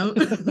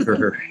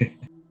 Sure.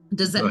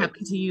 Does that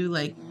happen to you?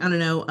 Like, I don't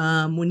know,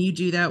 when you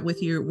do that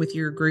with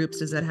your groups,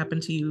 does that happen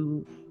to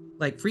you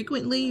like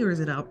frequently, or is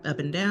it up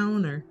and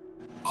down, or?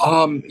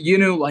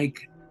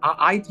 Like,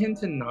 I tend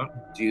to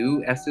not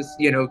do Estes,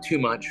 too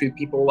much with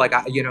people. Like,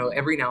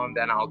 every now and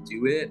then I'll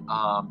do it.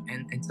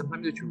 And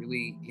sometimes it's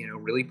really,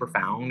 really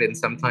profound. And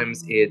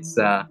sometimes it's,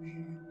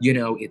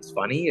 it's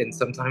funny. And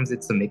sometimes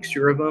it's a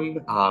mixture of them.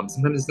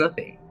 Sometimes it's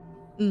nothing.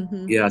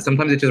 Mm-hmm. Yeah.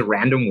 Sometimes it's just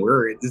random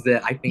words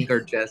that I think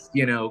are just,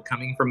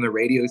 coming from the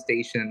radio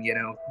station,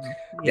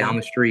 down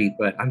the street,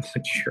 but I'm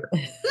not sure.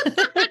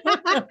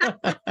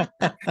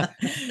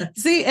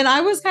 See, and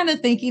I was kind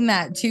of thinking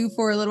that too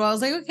for a little while. I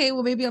was like, okay,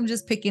 well, maybe I'm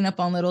just picking up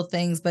on little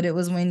things, but it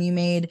was when you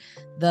made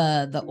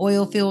the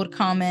oil field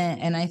comment,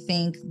 and I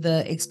think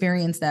the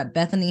experience that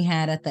Bethany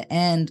had at the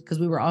end, because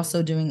we were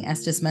also doing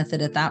Estes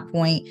method at that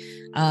point,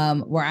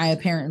 where I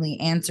apparently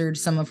answered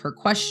some of her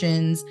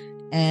questions,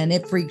 and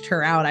it freaked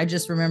her out. I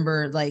just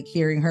remember like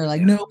hearing her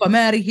like, nope, I'm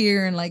out of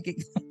here. And like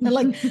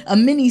a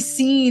mini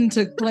scene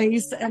took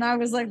place. And I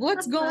was like,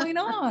 what's going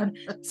on?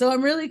 So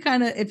I'm really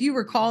kind of, if you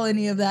recall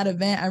any of that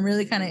event, I'm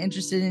really kind of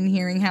interested in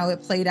hearing how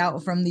it played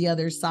out from the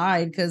other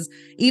side. Cause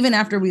even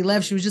after we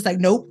left, she was just like,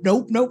 nope.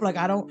 Like,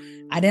 I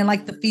didn't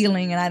like the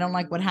feeling, and I don't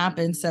like what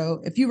happened. So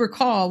if you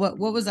recall, what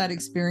was that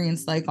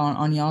experience like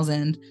on y'all's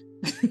end?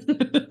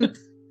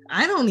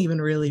 I don't even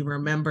really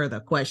remember the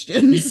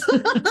questions,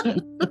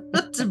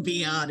 to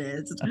be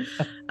honest.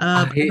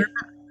 I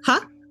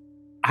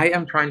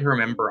am trying to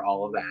remember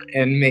all of that,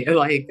 and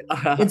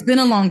it's been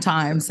a long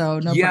time, so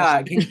no.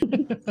 Yeah,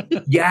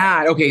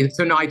 yeah. Okay,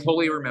 so no, I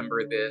totally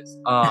remember this.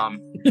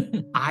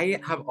 I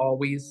have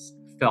always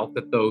felt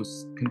that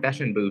those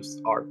confession booths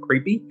are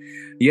creepy,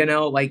 you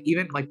know, like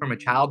even like from a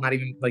child, not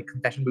even like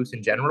confession booths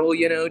in general,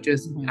 you know,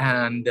 just,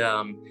 and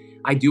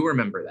I do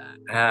remember that.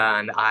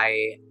 And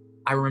I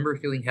remember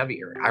feeling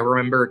heavier. I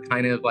remember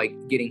kind of like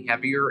getting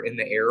heavier in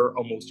the air,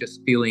 almost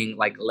just feeling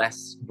like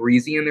less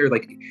breezy in there.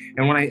 Like,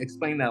 and when I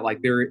explain that,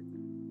 like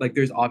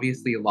there's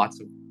obviously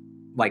lots of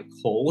like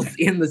holes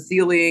in the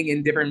ceiling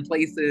in different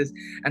places,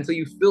 and so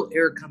you feel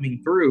air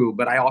coming through.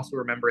 But I also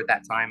remember at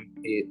that time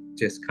it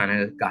just kind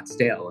of got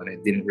stale and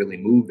it didn't really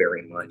move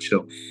very much.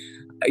 So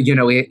you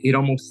know, it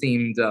almost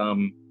seemed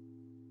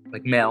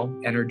like male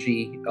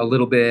energy, a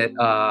little bit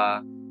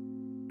I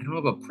don't know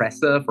if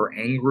oppressive or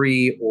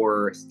angry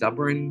or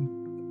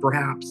stubborn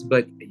perhaps,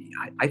 but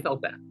I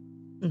felt that.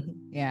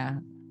 Yeah,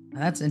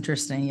 that's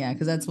interesting. Yeah,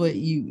 because that's what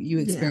you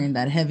experienced,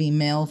 that heavy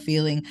male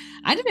feeling.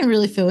 I didn't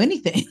really feel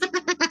anything.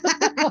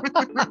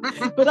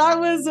 But I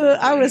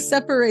was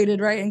separated,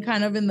 right, and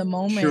kind of in the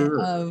moment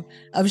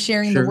of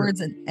sharing the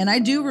words, and I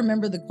do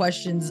remember the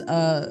questions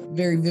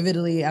very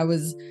vividly. I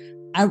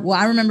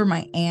remember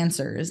my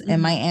answers,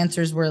 and my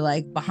answers were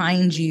like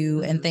behind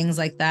you and things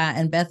like that.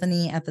 And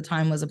Bethany at the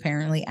time was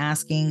apparently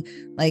asking,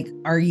 like,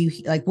 are you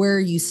like, where are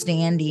you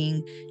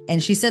standing?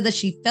 And she said that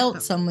she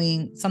felt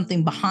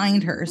something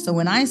behind her. So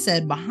when I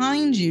said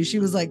behind you, she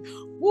was like,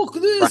 look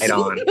at this. Right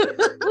on.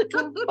 Like,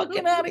 I'm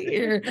fucking out of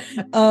here.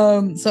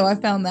 So I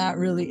found that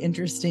really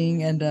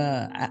interesting. And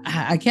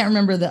I can't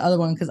remember the other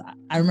one, because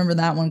I remember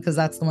that one because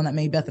that's the one that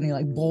made Bethany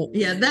like bolt.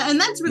 Yeah,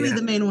 that's really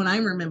the main one I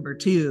remember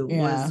too.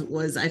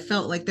 Was I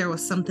felt like there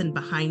was something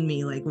behind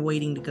me, like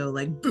waiting to go,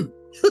 like boom.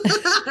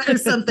 Or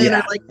something.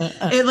 Yeah.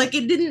 Or like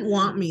it didn't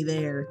want me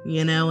there,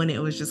 you know, and it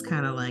was just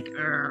kind of like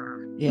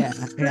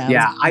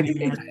I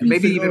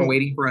maybe even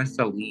waiting for us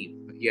to leave,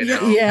 you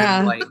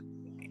know. Like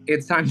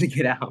it's time to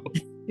get out.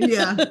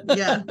 Yeah,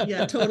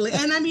 totally.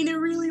 And I mean, it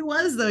really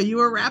was, though. You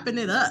were wrapping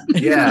it up.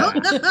 Yeah.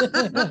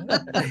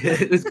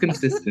 It was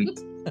consistent.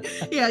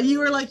 Yeah, you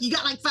were like, you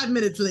got like 5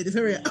 minutes, ladies.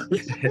 Hurry up.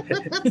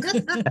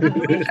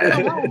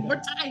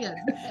 We're tired.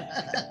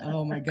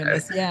 Oh my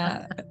goodness.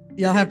 Yeah.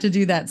 Y'all have to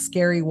do that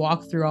scary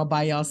walkthrough all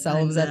by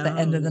yourselves at the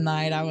end of the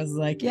night. I was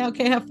like, yeah,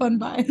 okay, have fun,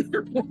 bye.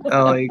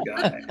 Oh my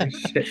gosh.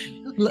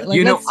 Like,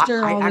 you know,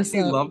 I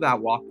actually love that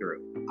walkthrough.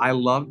 I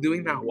love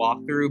doing that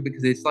walkthrough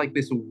because it's like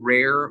this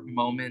rare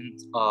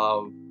moment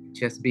of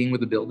just being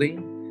with the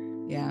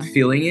building,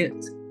 feeling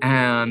it,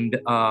 and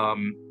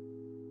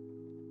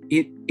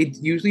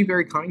it's usually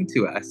very kind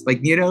to us. Like,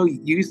 you know,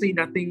 usually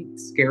nothing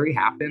scary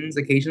happens.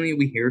 Occasionally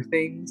we hear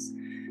things,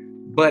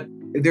 but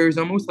there's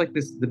almost like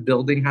this, the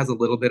building has a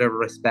little bit of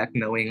respect,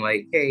 knowing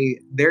like, hey,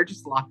 they're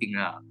just locking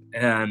up,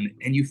 and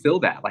you feel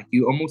that, like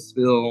you almost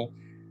feel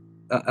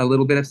a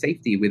little bit of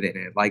safety within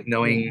it, like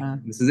knowing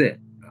this is it.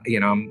 You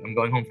know, I'm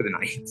going home for the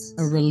night.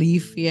 A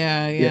relief.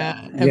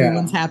 Yeah.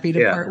 Everyone's happy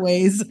to part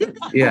ways.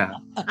 Yeah.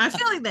 I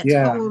feel like that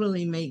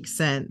totally makes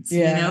sense,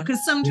 you know,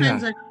 because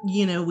sometimes, like,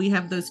 you know, we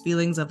have those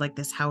feelings of like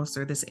this house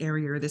or this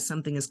area or this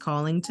something is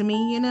calling to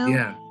me, you know?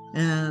 Yeah.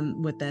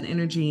 With that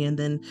energy. And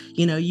then,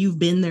 you know, you've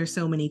been there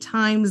so many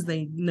times,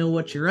 they know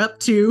what you're up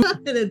to.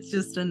 And it's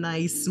just a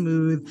nice,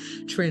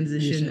 smooth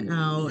transition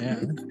out.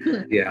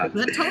 Yeah.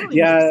 That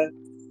totally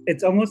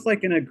it's almost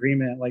like an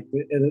agreement. Like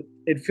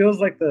it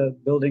feels like the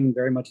building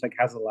very much like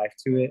has a life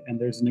to it,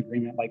 and there's an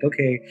agreement like,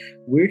 okay,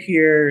 we're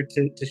here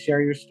to share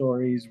your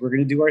stories, we're going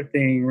to do our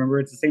thing, remember,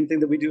 it's the same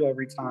thing that we do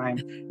every time,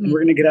 and we're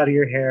going to get out of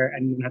your hair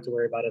and you don't have to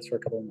worry about us for a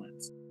couple of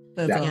months.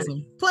 That's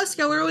awesome. Plus,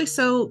 y'all are always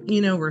so,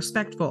 you know,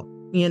 respectful.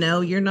 You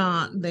know, you're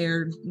not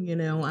there, you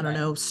know, I don't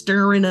know,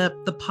 stirring up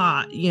the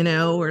pot, you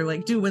know, or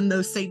like doing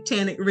those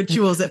satanic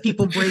rituals that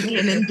people break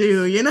in and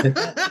do, you know.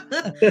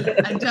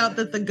 I doubt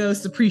that the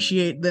ghosts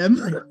appreciate them.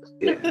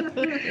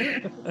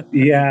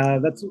 Yeah,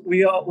 that's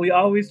we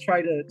always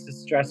try to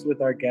stress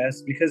with our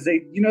guests, because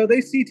they, you know,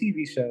 they see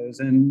TV shows,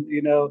 and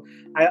you know,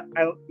 I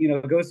you know,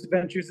 Ghost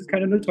Adventures is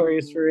kind of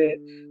notorious for it.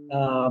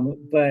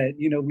 But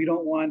you know, we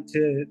don't want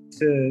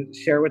to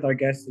share with our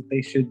guests that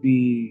they should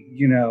be,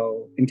 you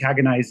know,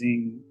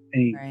 antagonizing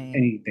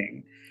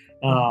anything.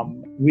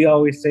 We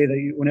always say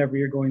that whenever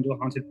you're going to a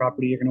haunted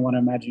property, you're going to want to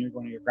imagine you're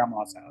going to your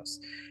grandma's house.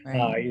 You're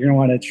going to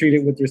want to treat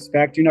it with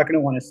respect. You're not going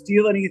to want to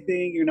steal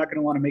anything. You're not going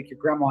to want to make your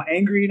grandma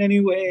angry in any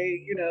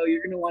way. You know,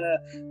 you're going to want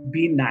to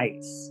be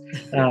nice.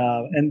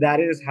 And that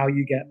is how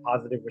you get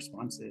positive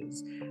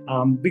responses.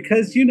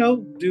 Because, you know,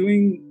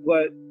 doing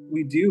what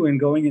we do and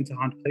going into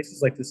haunted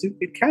places like this,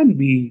 it can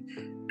be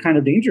kind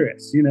of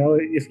dangerous. You know,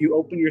 if you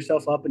open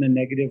yourself up in a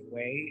negative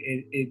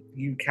way,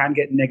 you can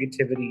get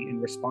negativity in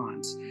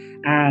response,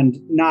 and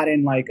not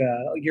in like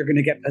you're going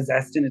to get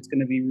possessed and it's going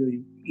to be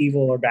really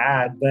evil or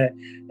bad, but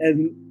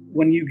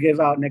when you give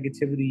out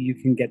negativity, you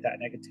can get that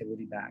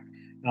negativity back,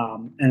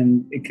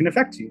 and it can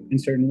affect you in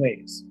certain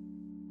ways.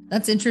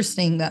 That's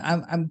interesting. That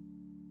I'm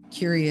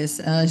curious.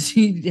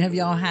 Have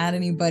y'all had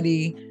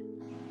anybody?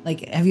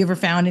 Like, have you ever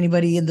found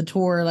anybody in the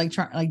tour like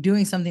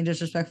doing something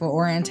disrespectful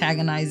or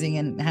antagonizing,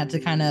 and had to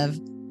kind of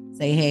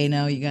say, "Hey,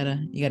 no, you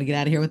gotta get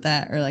out of here with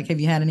that"? Or like,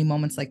 have you had any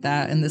moments like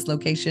that in this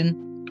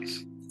location?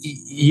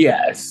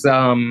 Yes,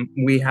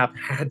 we have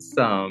had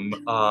some.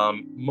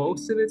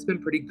 Most of it's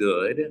been pretty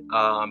good.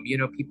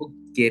 People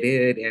get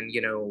it and,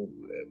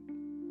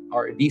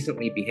 are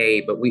decently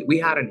behaved, but we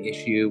had an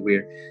issue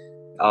where,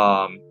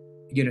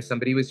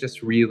 somebody was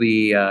just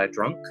really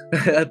drunk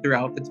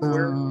throughout the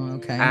tour. Oh,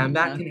 okay. And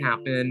that can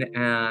happen.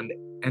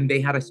 And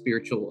they had a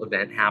spiritual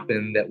event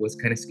happen that was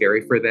kind of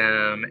scary for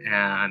them.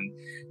 And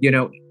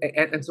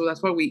so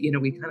that's why we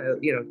kind of,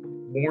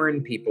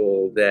 warn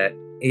people that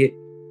it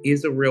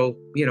is a real,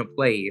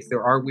 place.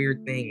 There are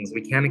weird things.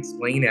 We can't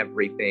explain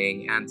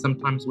everything. And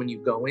sometimes when you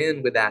go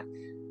in with that,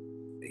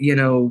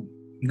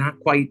 not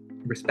quite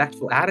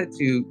respectful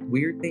attitude,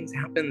 weird things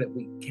happen that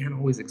we can't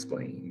always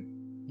explain.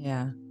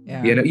 Yeah.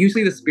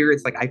 Usually the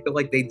spirits, like, I feel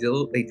like they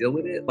deal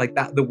with it. Like,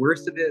 that the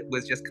worst of it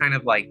was just kind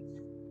of like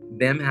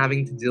them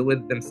having to deal with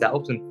it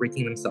themselves and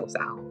freaking themselves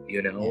out,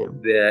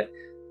 that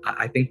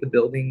I think the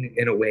building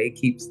in a way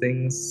keeps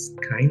things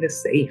kind of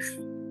safe.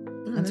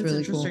 That's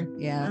really cool.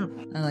 Yeah,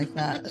 I like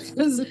that.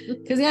 Because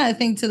I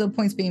think to the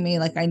points being made,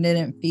 like, I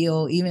didn't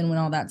feel, even when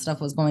all that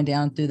stuff was going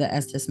down through the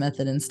Estes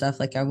method and stuff,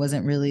 like, I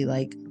wasn't really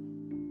like,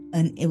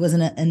 it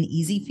wasn't an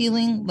easy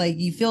feeling. Like,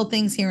 you feel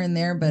things here and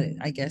there, but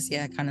I guess,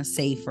 kind of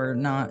safe or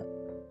not.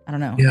 I don't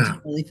know. Yeah. I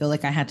didn't really feel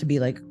like I had to be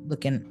like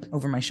looking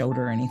over my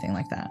shoulder or anything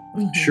like that.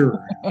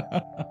 Sure.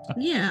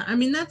 Yeah, I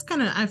mean, that's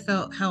kind of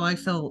how I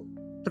felt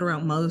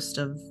throughout most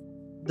of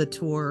the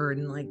tour,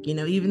 and like,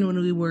 even when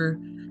we were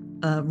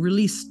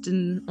released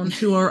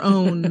onto our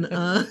own,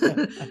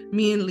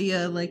 me and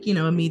Leah, like,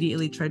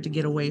 immediately tried to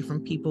get away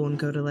from people and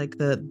go to like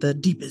the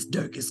deepest,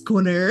 darkest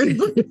corner.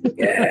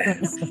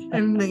 Yes.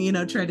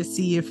 And try to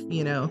see if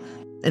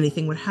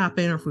anything would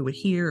happen, or if we would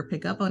hear or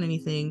pick up on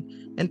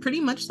anything. And pretty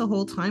much the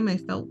whole time I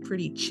felt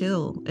pretty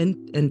chill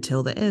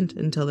until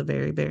the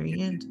very, very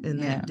end in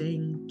that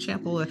dang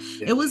chapel.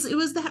 It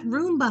was that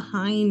room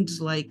behind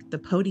like the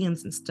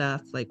podiums and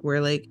stuff, like where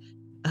like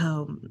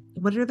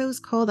what are those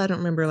called? I don't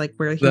remember, like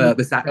where like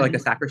a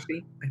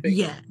sacristy, I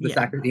think.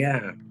 Sacristy,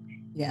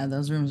 yeah,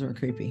 those rooms were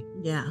creepy.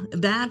 Yeah,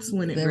 that's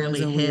when it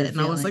really hit, and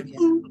I was like,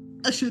 ooh,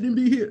 I shouldn't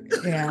be here.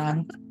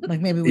 Yeah,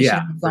 like maybe we should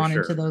have gone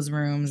into those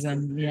rooms.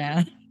 And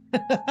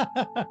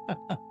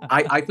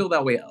I feel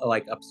that way,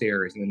 like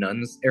upstairs in the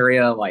nuns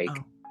area. Like,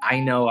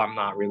 I know I'm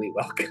not really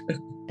welcome.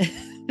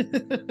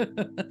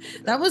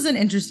 That was an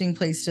interesting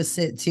place to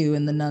sit too,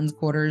 in the nuns'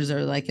 quarters,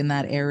 or like in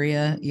that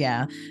area.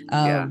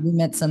 We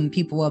met some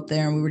people up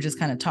there, and we were just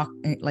kind of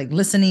talking, like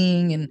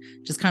listening, and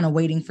just kind of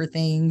waiting for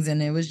things.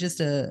 And it was just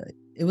a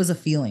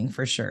feeling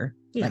for sure.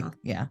 It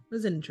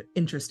was an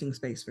interesting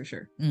space for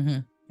sure. Mm-hmm.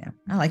 Yeah,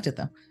 I liked it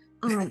though.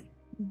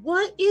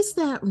 What is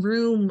that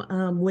room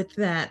with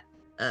that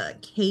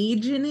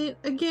cage in it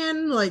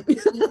again? Like,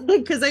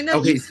 because I know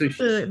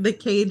the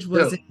cage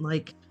wasn't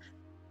like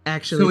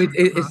actually. So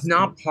it's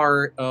not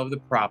part of the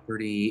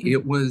property. Mm-hmm.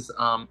 It was,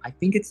 I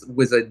think it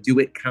was a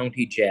DeWitt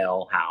County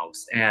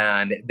jailhouse,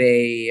 and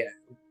they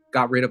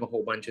got rid of a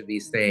whole bunch of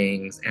these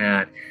things.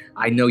 And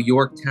I know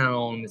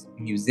Yorktown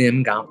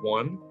Museum got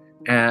one,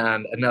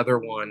 and another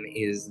one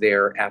is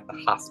there at the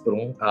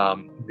hospital.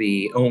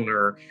 The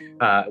owner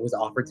was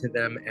offered to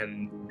them,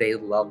 and they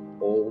love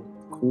old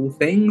cool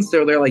things,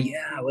 so they're like,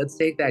 yeah, let's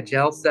take that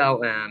jail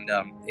cell, and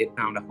it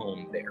found a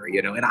home there,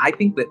 and I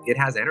think that it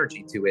has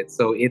energy to it,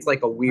 so it's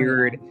like a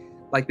weird,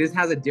 like, this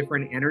has a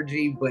different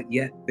energy, but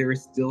yet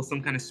there's still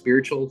some kind of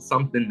spiritual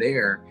something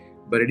there,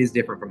 but it is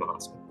different from a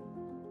hospital.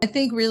 I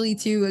think really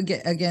too,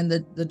 again,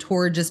 the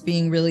tour just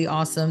being really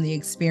awesome, the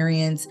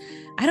experience.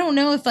 I don't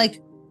know if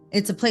like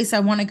it's a place I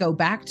want to go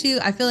back to.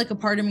 I feel like a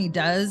part of me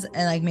does,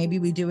 and like maybe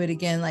we do it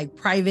again, like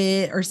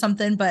private or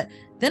something. But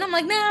then I'm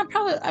like, nah,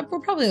 we're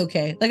probably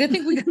okay. Like, I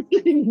think we got,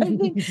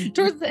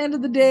 towards the end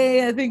of the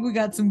day, I think we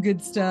got some good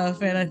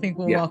stuff, and I think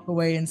we'll walk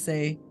away and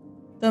say,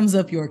 thumbs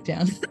up,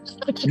 Yorktown.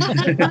 She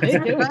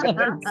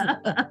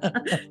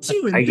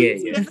was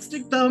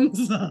enthusiastic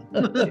thumbs up.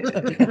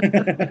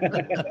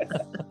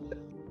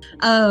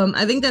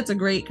 I think that's a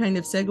great kind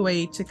of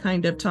segue to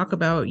kind of talk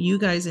about you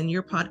guys and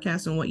your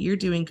podcast and what you're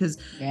doing, because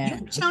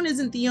Yorktown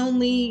isn't the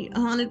only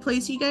haunted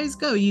place you guys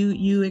go.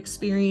 You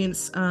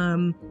experience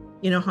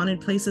haunted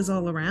places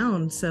all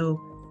around.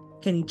 So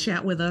can you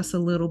chat with us a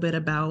little bit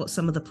about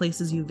some of the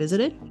places you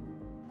visited?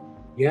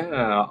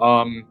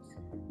 Yeah.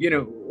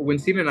 When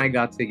Stephen and I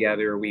got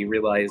together, we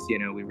realized,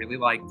 we really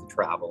like to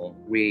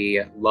travel.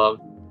 We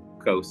love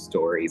ghost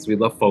stories. We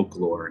love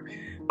folklore.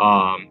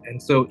 And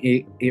so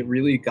it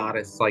really got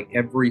us, like,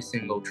 every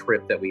single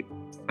trip that we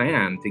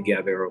planned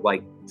together,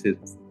 like, to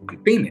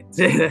theme it,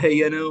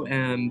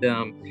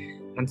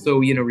 and so,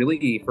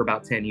 really for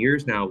about 10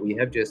 years now, we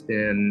have just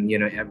been,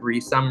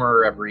 every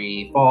summer,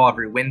 every fall,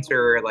 every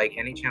winter, like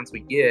any chance we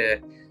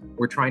get,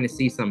 we're trying to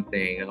see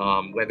something,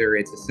 whether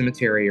it's a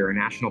cemetery or a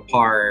national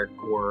park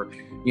or,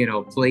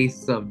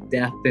 place of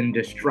death and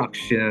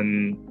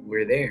destruction,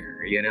 we're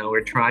there,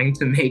 we're trying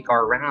to make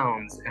our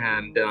rounds.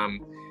 And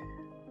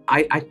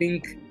I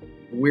think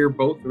we're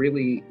both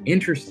really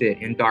interested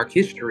in dark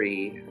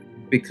history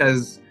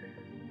because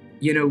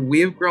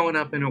we've grown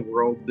up in a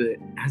world that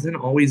hasn't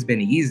always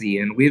been easy,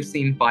 and we've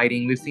seen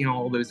fighting, we've seen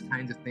all those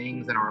kinds of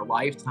things in our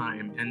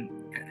lifetime, and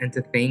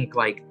to think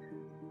like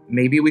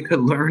maybe we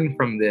could learn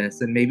from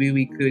this, and maybe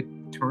we could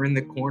turn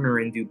the corner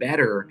and do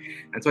better.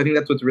 And so I think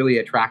that's what's really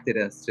attracted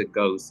us to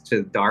ghosts,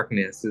 to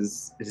darkness,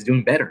 is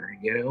doing better,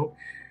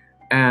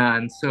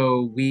 And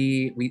so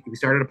we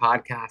started a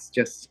podcast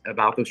just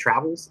about those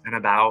travels and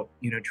about,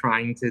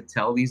 trying to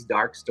tell these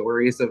dark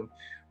stories of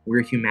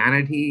where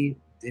humanity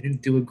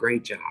didn't do a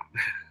great job.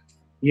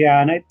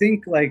 Yeah, and I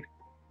think like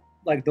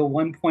the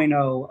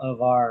 1.0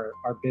 of our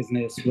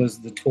business was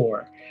the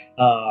tour.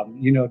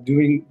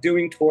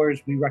 Doing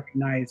tours, we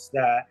recognized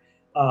that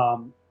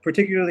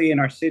particularly in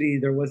our city,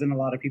 there wasn't a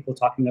lot of people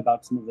talking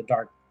about some of the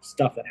dark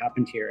stuff that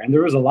happened here, and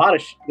there was a lot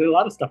of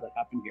stuff that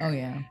happened here. Oh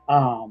yeah.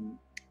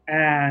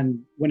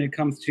 And when it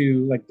comes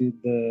to like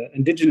the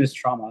indigenous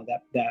trauma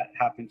that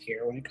happened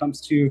here, when it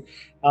comes to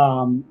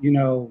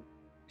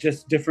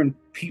just different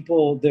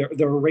people, the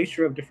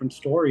erasure of different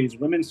stories,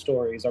 women's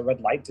stories, our red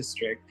light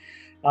district.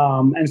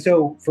 And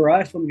so for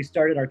us, when we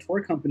started our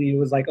tour company, it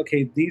was like,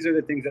 okay, these are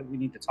the things that we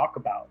need to talk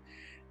about.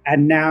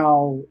 And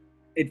now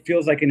it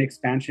feels like an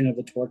expansion of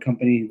the tour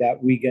company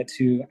that we get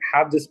to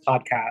have this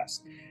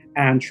podcast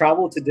and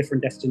travel to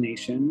different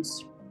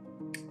destinations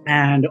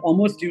and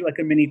almost do like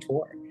a mini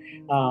tour.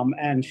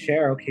 And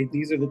share, okay,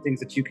 these are the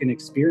things that you can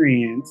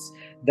experience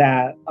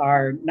that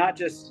are not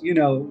just,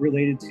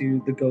 related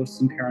to the ghosts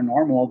and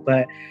paranormal,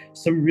 but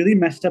some really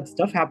messed up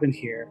stuff happened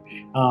here.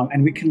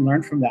 And we can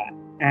learn from that.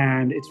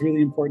 And it's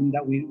really important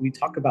that we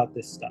talk about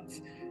this stuff.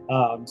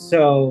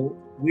 So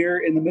we're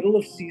in the middle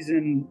of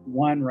season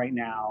 1 right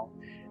now.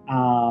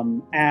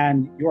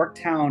 And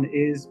Yorktown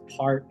is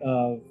part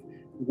of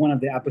one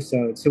of the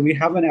episodes. So we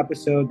have an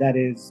episode that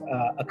is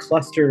a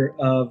cluster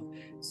of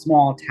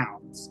small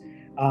towns.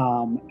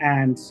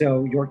 And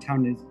so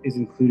Yorktown is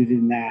included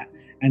in that.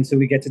 And so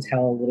we get to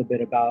tell a little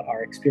bit about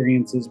our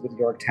experiences with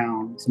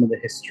Yorktown, some of the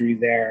history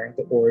there,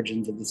 the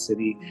origins of the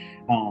city,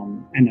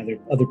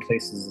 and other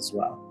places as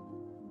well.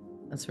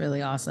 That's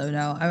really awesome.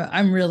 No,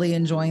 I'm really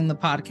enjoying the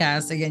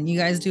podcast. Again, you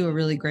guys do a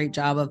really great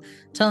job of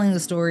telling the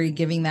story,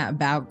 giving that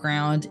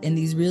background in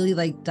these really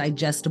like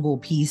digestible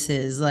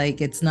pieces.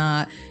 Like it's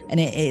not, and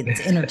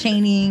it's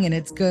entertaining and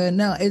it's good.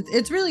 No,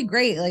 it's really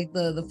great. Like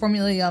the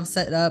formula you have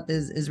set up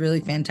is really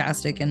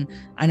fantastic. And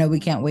I know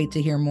we can't wait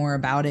to hear more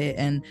about it.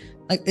 And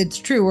like, it's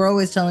true. We're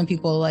always telling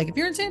people, like, if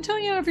you're in San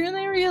Antonio, if you're in the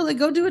area, like,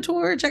 go do a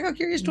tour, check out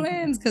Curious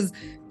Twins, because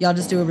y'all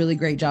just do a really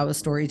great job of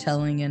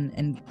storytelling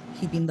and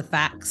keeping the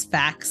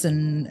facts,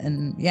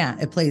 and yeah,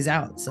 it plays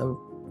out. So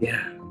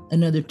yeah,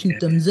 another 2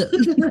 thumbs up.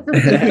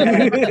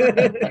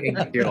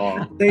 Thank you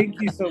all. Thank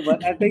you so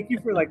much, and thank you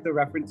for like the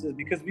references,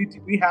 because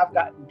we have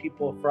gotten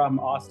people from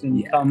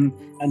Austin come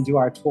and do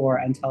our tour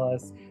and tell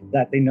us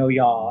that they know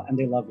y'all and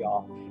they love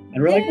y'all.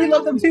 And we're like, we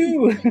love them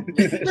too.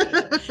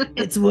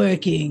 It's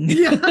working.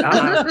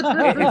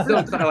 It's so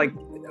exciting. Like,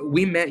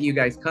 we met you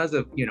guys because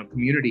of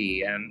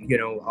community and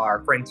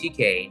our friend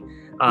TK.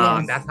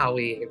 Yes. That's how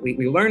we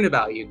learned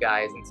about you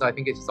guys, and so I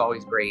think it's just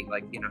always great,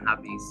 like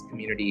have these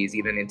communities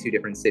even in 2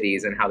 different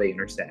cities and how they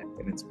intersect,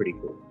 and it's pretty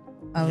cool.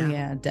 Oh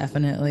yeah,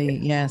 definitely.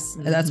 Yes.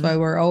 That's why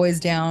we're always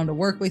down to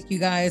work with you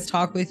guys,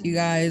 talk with you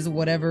guys,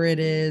 whatever it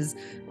is.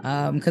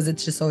 Because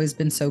it's just always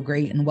been so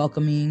great and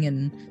welcoming,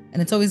 and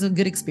it's always a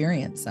good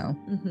experience. So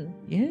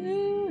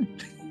yeah.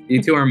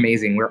 You 2 are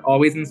amazing. We're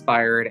always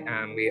inspired,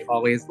 and we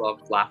always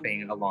love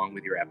laughing along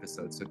with your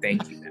episodes. So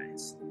thank you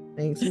guys.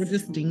 Thanks. We're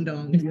just ding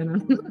dong,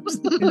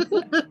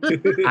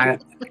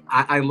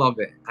 I love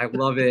it. I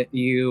love it.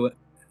 You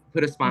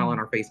put a smile on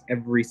our face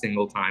every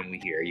single time we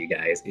hear you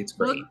guys. It's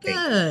great.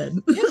 Well,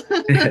 good.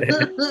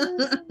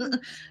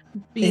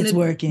 It's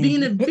working.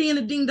 Being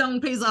a ding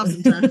dong pays off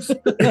sometimes.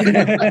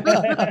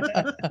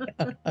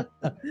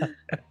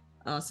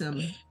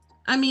 Awesome.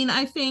 I mean,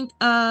 I think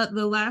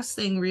the last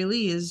thing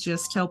really is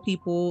just tell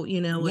people,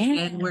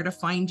 again, where to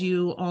find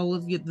you, all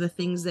of the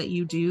things that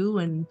you do,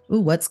 and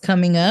what's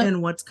coming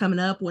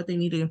up, what they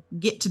need to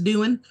get to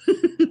doing.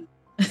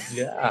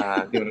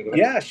 Yeah.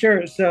 Yeah,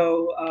 sure.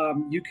 So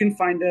you can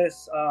find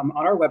us on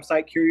our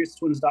website,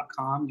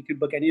 CuriousTwins.com. You can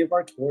book any of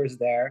our tours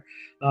there.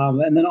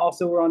 And then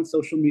also we're on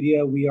social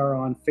media. We are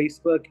on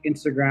Facebook,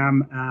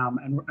 Instagram,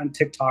 and we're on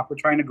TikTok. We're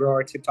trying to grow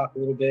our TikTok a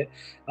little bit.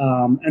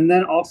 And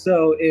then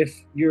also,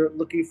 if you're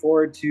looking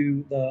forward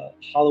to the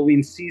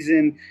Halloween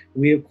season,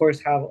 we, of course,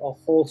 have a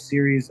whole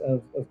series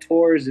of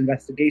tours,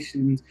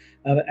 investigations,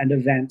 and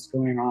events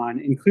going on,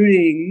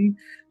 including...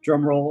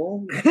 drum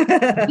roll.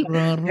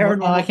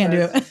 I can't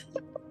do it.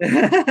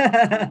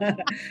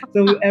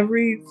 So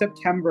every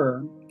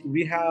September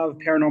we have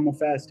Paranormal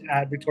Fest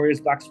at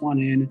Victoria's Black Swan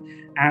Inn,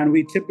 and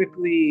we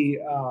typically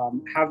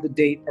have the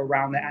date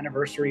around the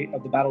anniversary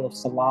of the Battle of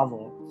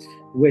Salavo,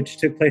 which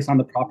took place on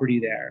the property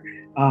there.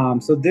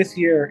 So this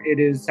year it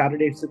is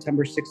Saturday,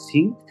 September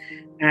 16th.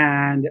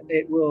 And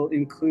it will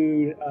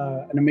include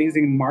an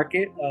amazing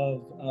market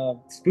of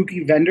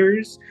spooky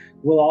vendors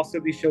We'll also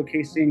be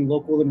showcasing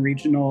local and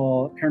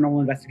regional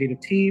paranormal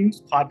investigative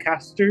teams,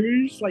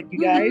 podcasters like you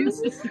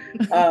guys.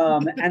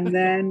 And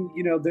then,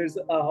 there's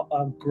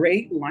a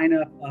great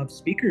lineup of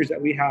speakers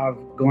that we have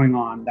going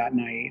on that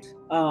night.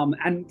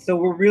 And so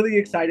we're really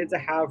excited to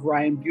have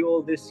Ryan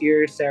Buell this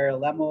year, Sarah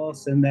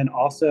Lemos, and then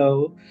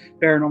also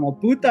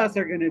Paranormal Putas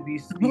are going to be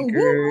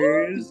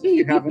speakers, if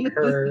you haven't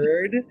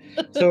heard.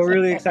 So we're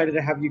really excited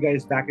to have you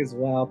guys back as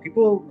well.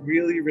 People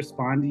really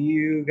respond to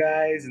you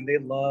guys, and they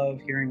love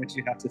hearing what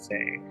you have to say.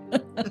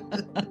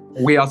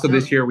 We also,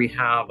 this year, we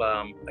have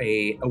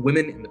a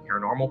women in the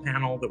paranormal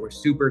panel that we're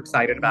super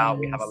excited about.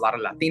 We have a lot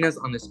of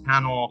Latinas on this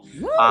panel.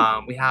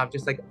 We have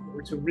just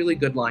it's a really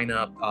good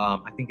lineup.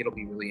 I think it'll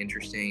be really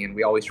interesting. And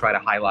we always try to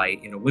highlight,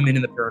 women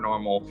in the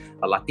paranormal,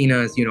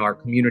 Latinas, our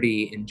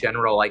community in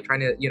general, trying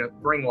to,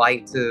 bring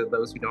light to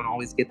those who don't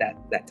always get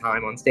that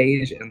time on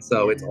stage. And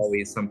so it's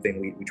always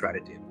something we try to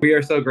do. We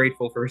are so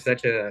grateful for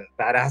such a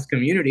badass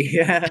community.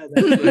 Yeah,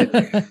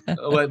 that's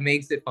what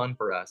makes it fun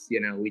for us.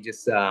 We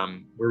just,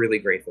 we're really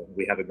grateful.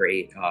 We have a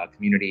great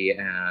community,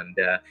 and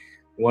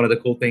one of the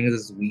cool things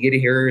is we get to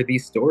hear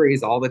these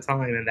stories all the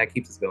time, and that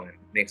keeps us going. It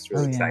makes us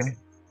really exciting.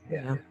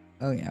 Yeah.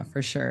 Oh yeah,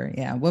 for sure.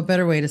 Yeah. What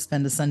better way to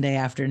spend a Sunday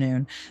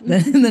afternoon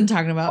than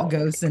talking about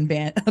ghosts and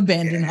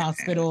abandoned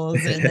hospitals?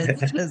 And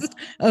it's just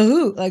a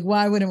hoot.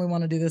 Why wouldn't we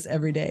want to do this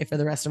every day for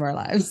the rest of our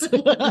lives?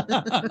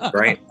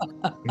 Right.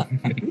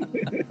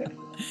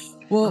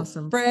 Well,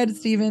 Awesome. Fred,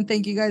 Stephen,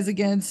 thank you guys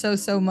again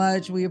so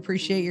much. We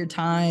appreciate your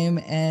time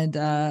and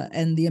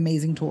the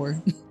amazing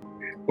tour.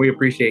 We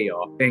appreciate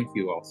y'all. Thank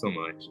you all so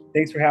much.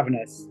 Thanks for having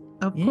us.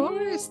 Of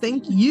course.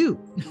 Thank you.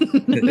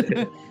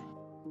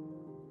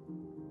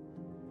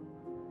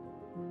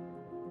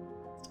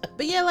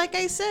 But yeah, like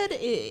I said,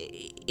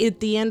 at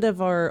the end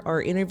of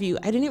our interview,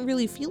 I didn't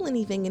really feel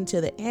anything until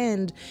the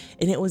end.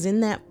 And it was in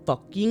that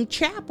fucking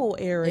chapel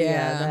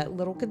area, that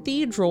little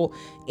cathedral.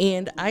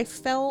 And I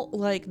felt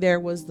like there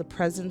was the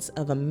presence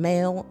of a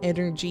male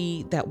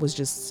energy that was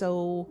just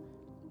so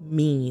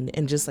mean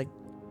and just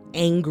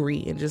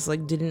angry and just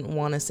didn't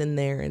want us in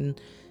there. And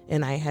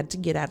I had to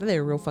get out of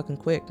there real fucking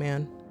quick,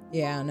 man.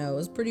 Yeah, no, it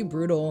was pretty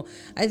brutal.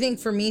 I think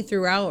for me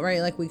throughout,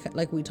 right, like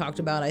we talked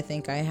about, I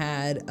think I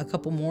had a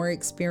couple more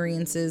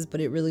experiences,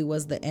 but it really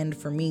was the end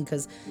for me,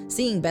 because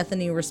seeing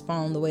Bethany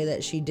respond the way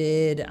that she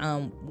did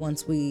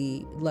once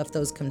we left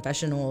those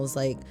confessionals,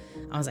 I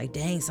was like,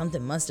 dang,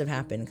 something must have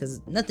happened,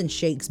 because nothing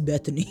shakes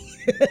Bethany.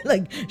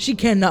 She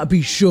cannot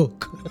be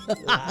shook.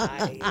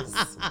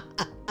 Lies.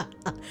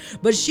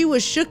 But she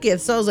was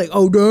shooketh, so I was like,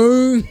 oh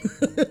dang,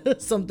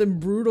 something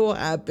brutal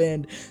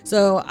happened.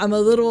 So I'm a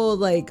little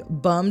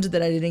bummed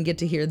that I didn't get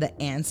to hear the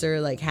answer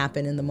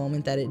happen in the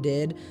moment that it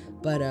did,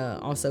 but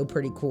also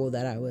pretty cool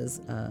that I was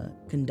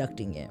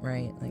conducting it,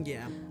 right?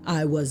 Yeah,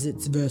 I was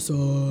its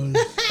vessel.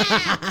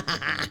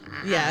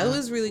 Yeah, it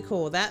was really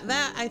cool.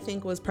 That I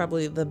think was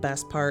probably the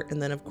best part.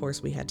 And then of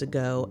course we had to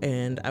go,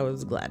 and I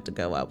was glad to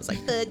go. I was like,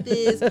 fuck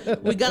this.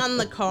 We got in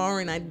the car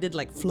and I did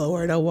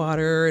Florida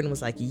water and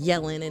was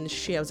yelling and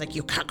shit. I was like,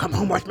 you can't come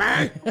home with me.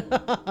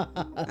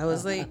 I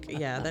was like,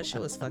 yeah, that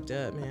shit was fucked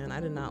up, man. I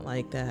did not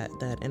like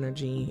that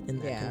energy in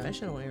that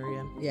confessional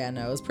area. Yeah,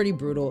 no, it was pretty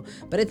brutal.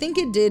 But I think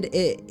it did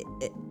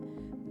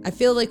I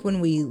feel like when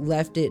we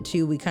left it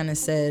too, we kind of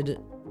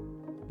said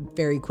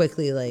very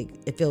quickly,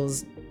 it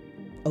feels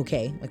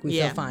okay, we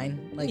feel fine,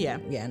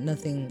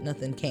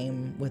 nothing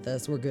came with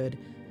us, we're good.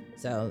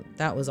 So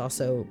that was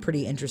also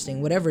pretty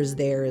interesting. Whatever's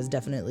there is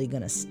definitely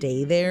gonna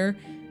stay there,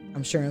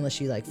 I'm sure,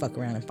 unless you fuck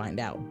around and find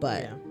out.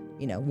 But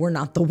we're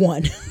not the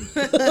one.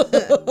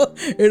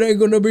 It ain't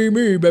gonna be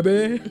me,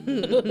 baby.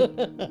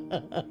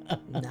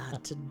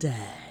 Not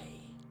today.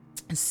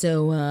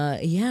 So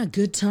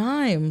good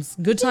times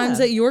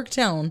at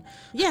Yorktown.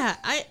 Yeah,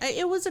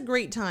 it was a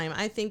great time.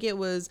 I think it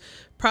was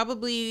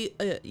probably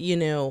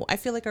I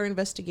feel like our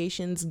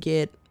investigations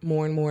get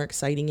more and more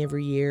exciting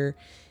every year,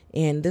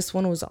 and this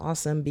one was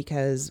awesome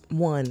because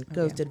 1,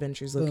 Ghost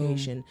Adventures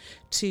location,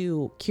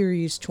 2,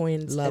 Curious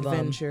Twins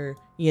Adventure,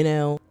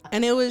 and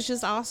it was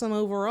just awesome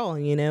overall.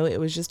 It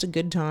was just a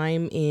good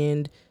time,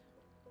 and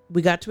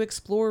we got to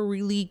explore a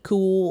really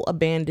cool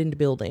abandoned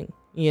building,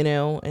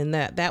 and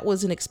that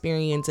was an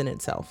experience in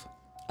itself.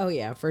 Oh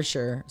yeah, for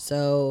sure.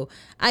 So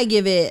I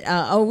give it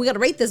we gotta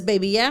rate this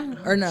baby, yeah?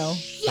 Or no?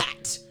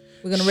 Shit.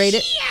 We're gonna rate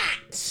it?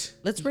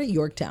 Let's rate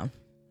Yorktown.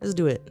 Let's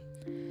do it.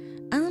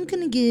 I'm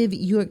gonna give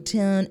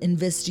Yorktown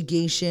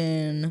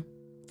investigation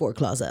 4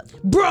 claws up.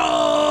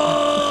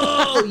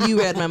 Bro, you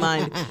read my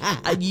mind.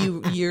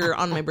 You're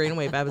on my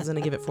brainwave. I was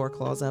gonna give it 4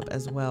 claws up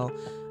as well,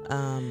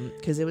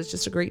 because it was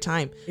just a great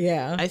time.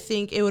 Yeah, I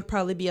think it would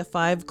probably be a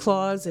 5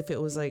 claws if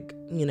it was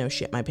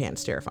shit my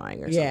pants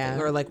terrifying or something,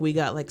 or we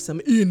got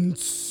some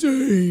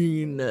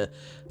insane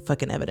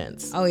fucking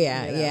evidence. Oh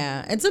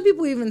yeah. And some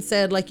people even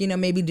said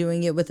maybe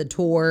doing it with a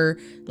tour,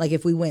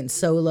 if we went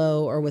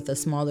solo or with a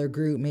smaller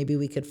group, maybe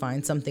we could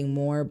find something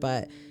more.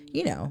 But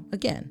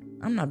again,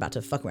 I'm not about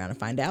to fuck around and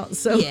find out.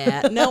 So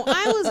Yeah, no,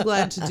 I was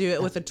glad to do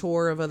it with a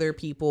tour of other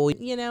people.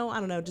 You know, I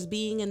don't know, just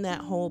being in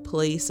that whole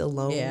place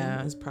alone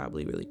is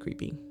probably really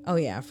creepy. Oh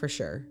yeah, for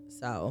sure.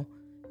 So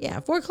yeah,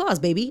 4 Claws,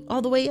 baby,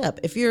 all the way up.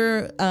 If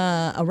you're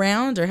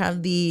around or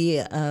have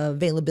the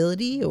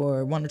availability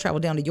or want to travel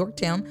down to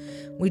Yorktown,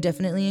 we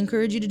definitely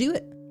encourage you to do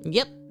it.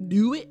 Yep,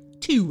 do it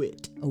to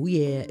it. Oh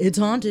yeah, it's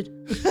haunted.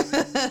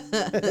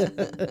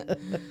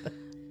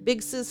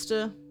 Big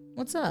sister,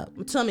 What's up?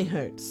 my tummy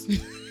hurts.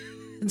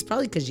 It's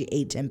probably because you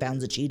ate 10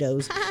 pounds of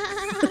Cheetos.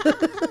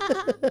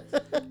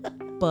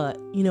 But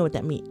you know what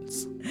that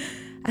means.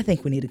 I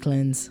think we need a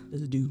cleanse.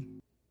 Let's do.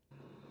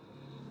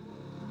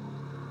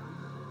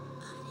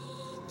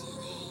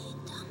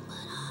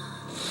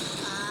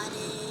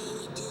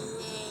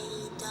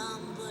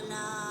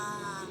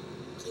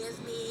 Give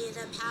me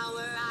the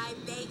power, I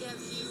beg of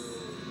you.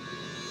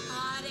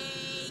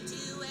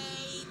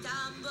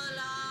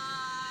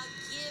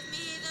 Give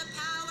me the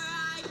power,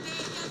 I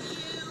beg of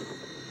you.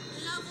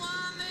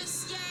 L'envoi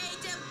monsieur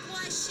de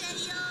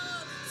Boischelio,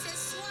 ce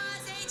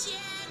soir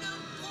Etienne au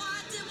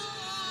bois de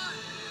mort.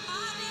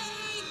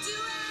 Allez,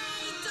 doué,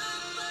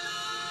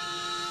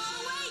 Dumbledore,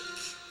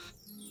 wake!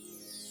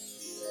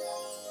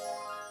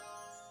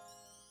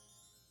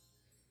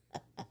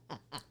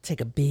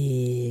 Take a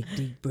big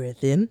deep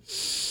breath in.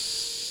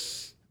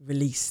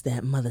 Release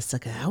that mother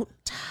sucker out.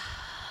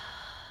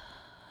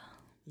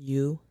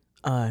 You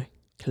are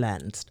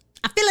cleansed.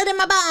 I feel it in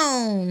my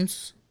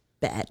bones.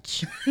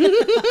 Batch.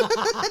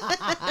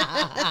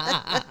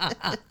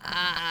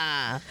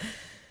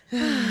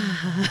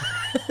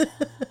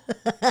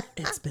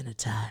 It's been a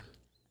time.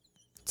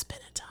 It's been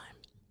a time.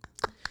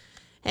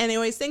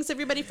 Anyways, thanks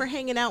everybody for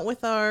hanging out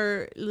with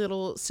our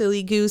little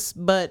silly goose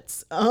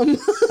butts.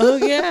 Oh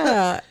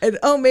yeah, and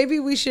maybe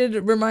we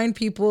should remind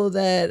people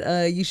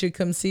that you should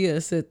come see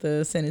us at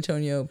the San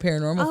Antonio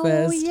Paranormal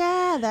Fest. Oh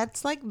yeah,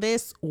 that's like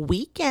this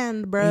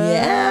weekend, bro.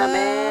 Yeah,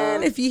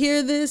 man. If you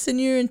hear this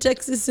and you're in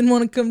Texas and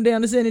want to come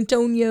down to San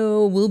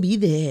Antonio, we'll be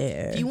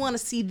there. If you want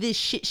to see this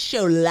shit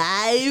show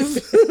live,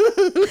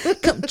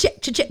 Come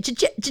check it out.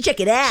 check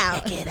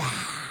it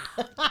out.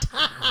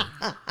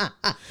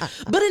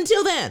 But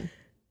until then,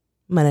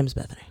 my name is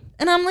Bethany,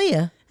 And I'm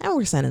Leah and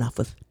we're signing off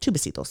with two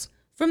besitos.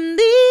 from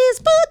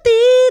these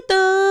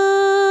potitos.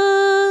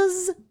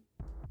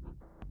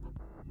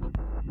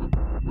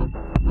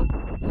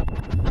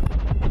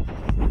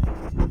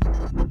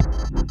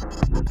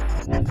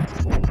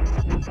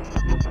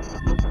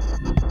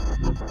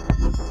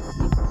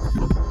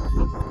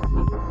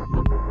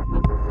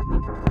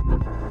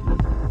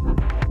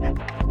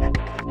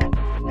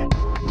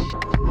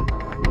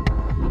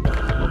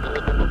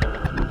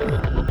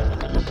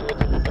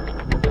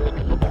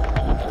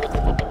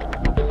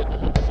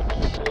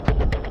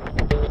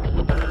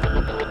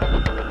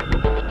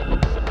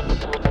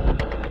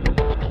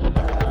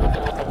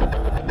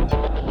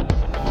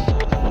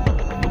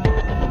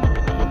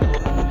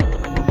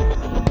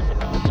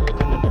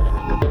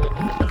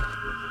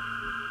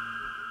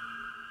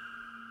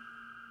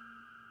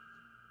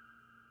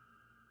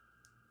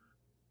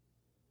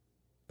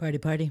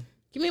 Party.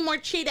 Give me more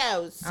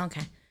Cheetos.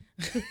 Okay.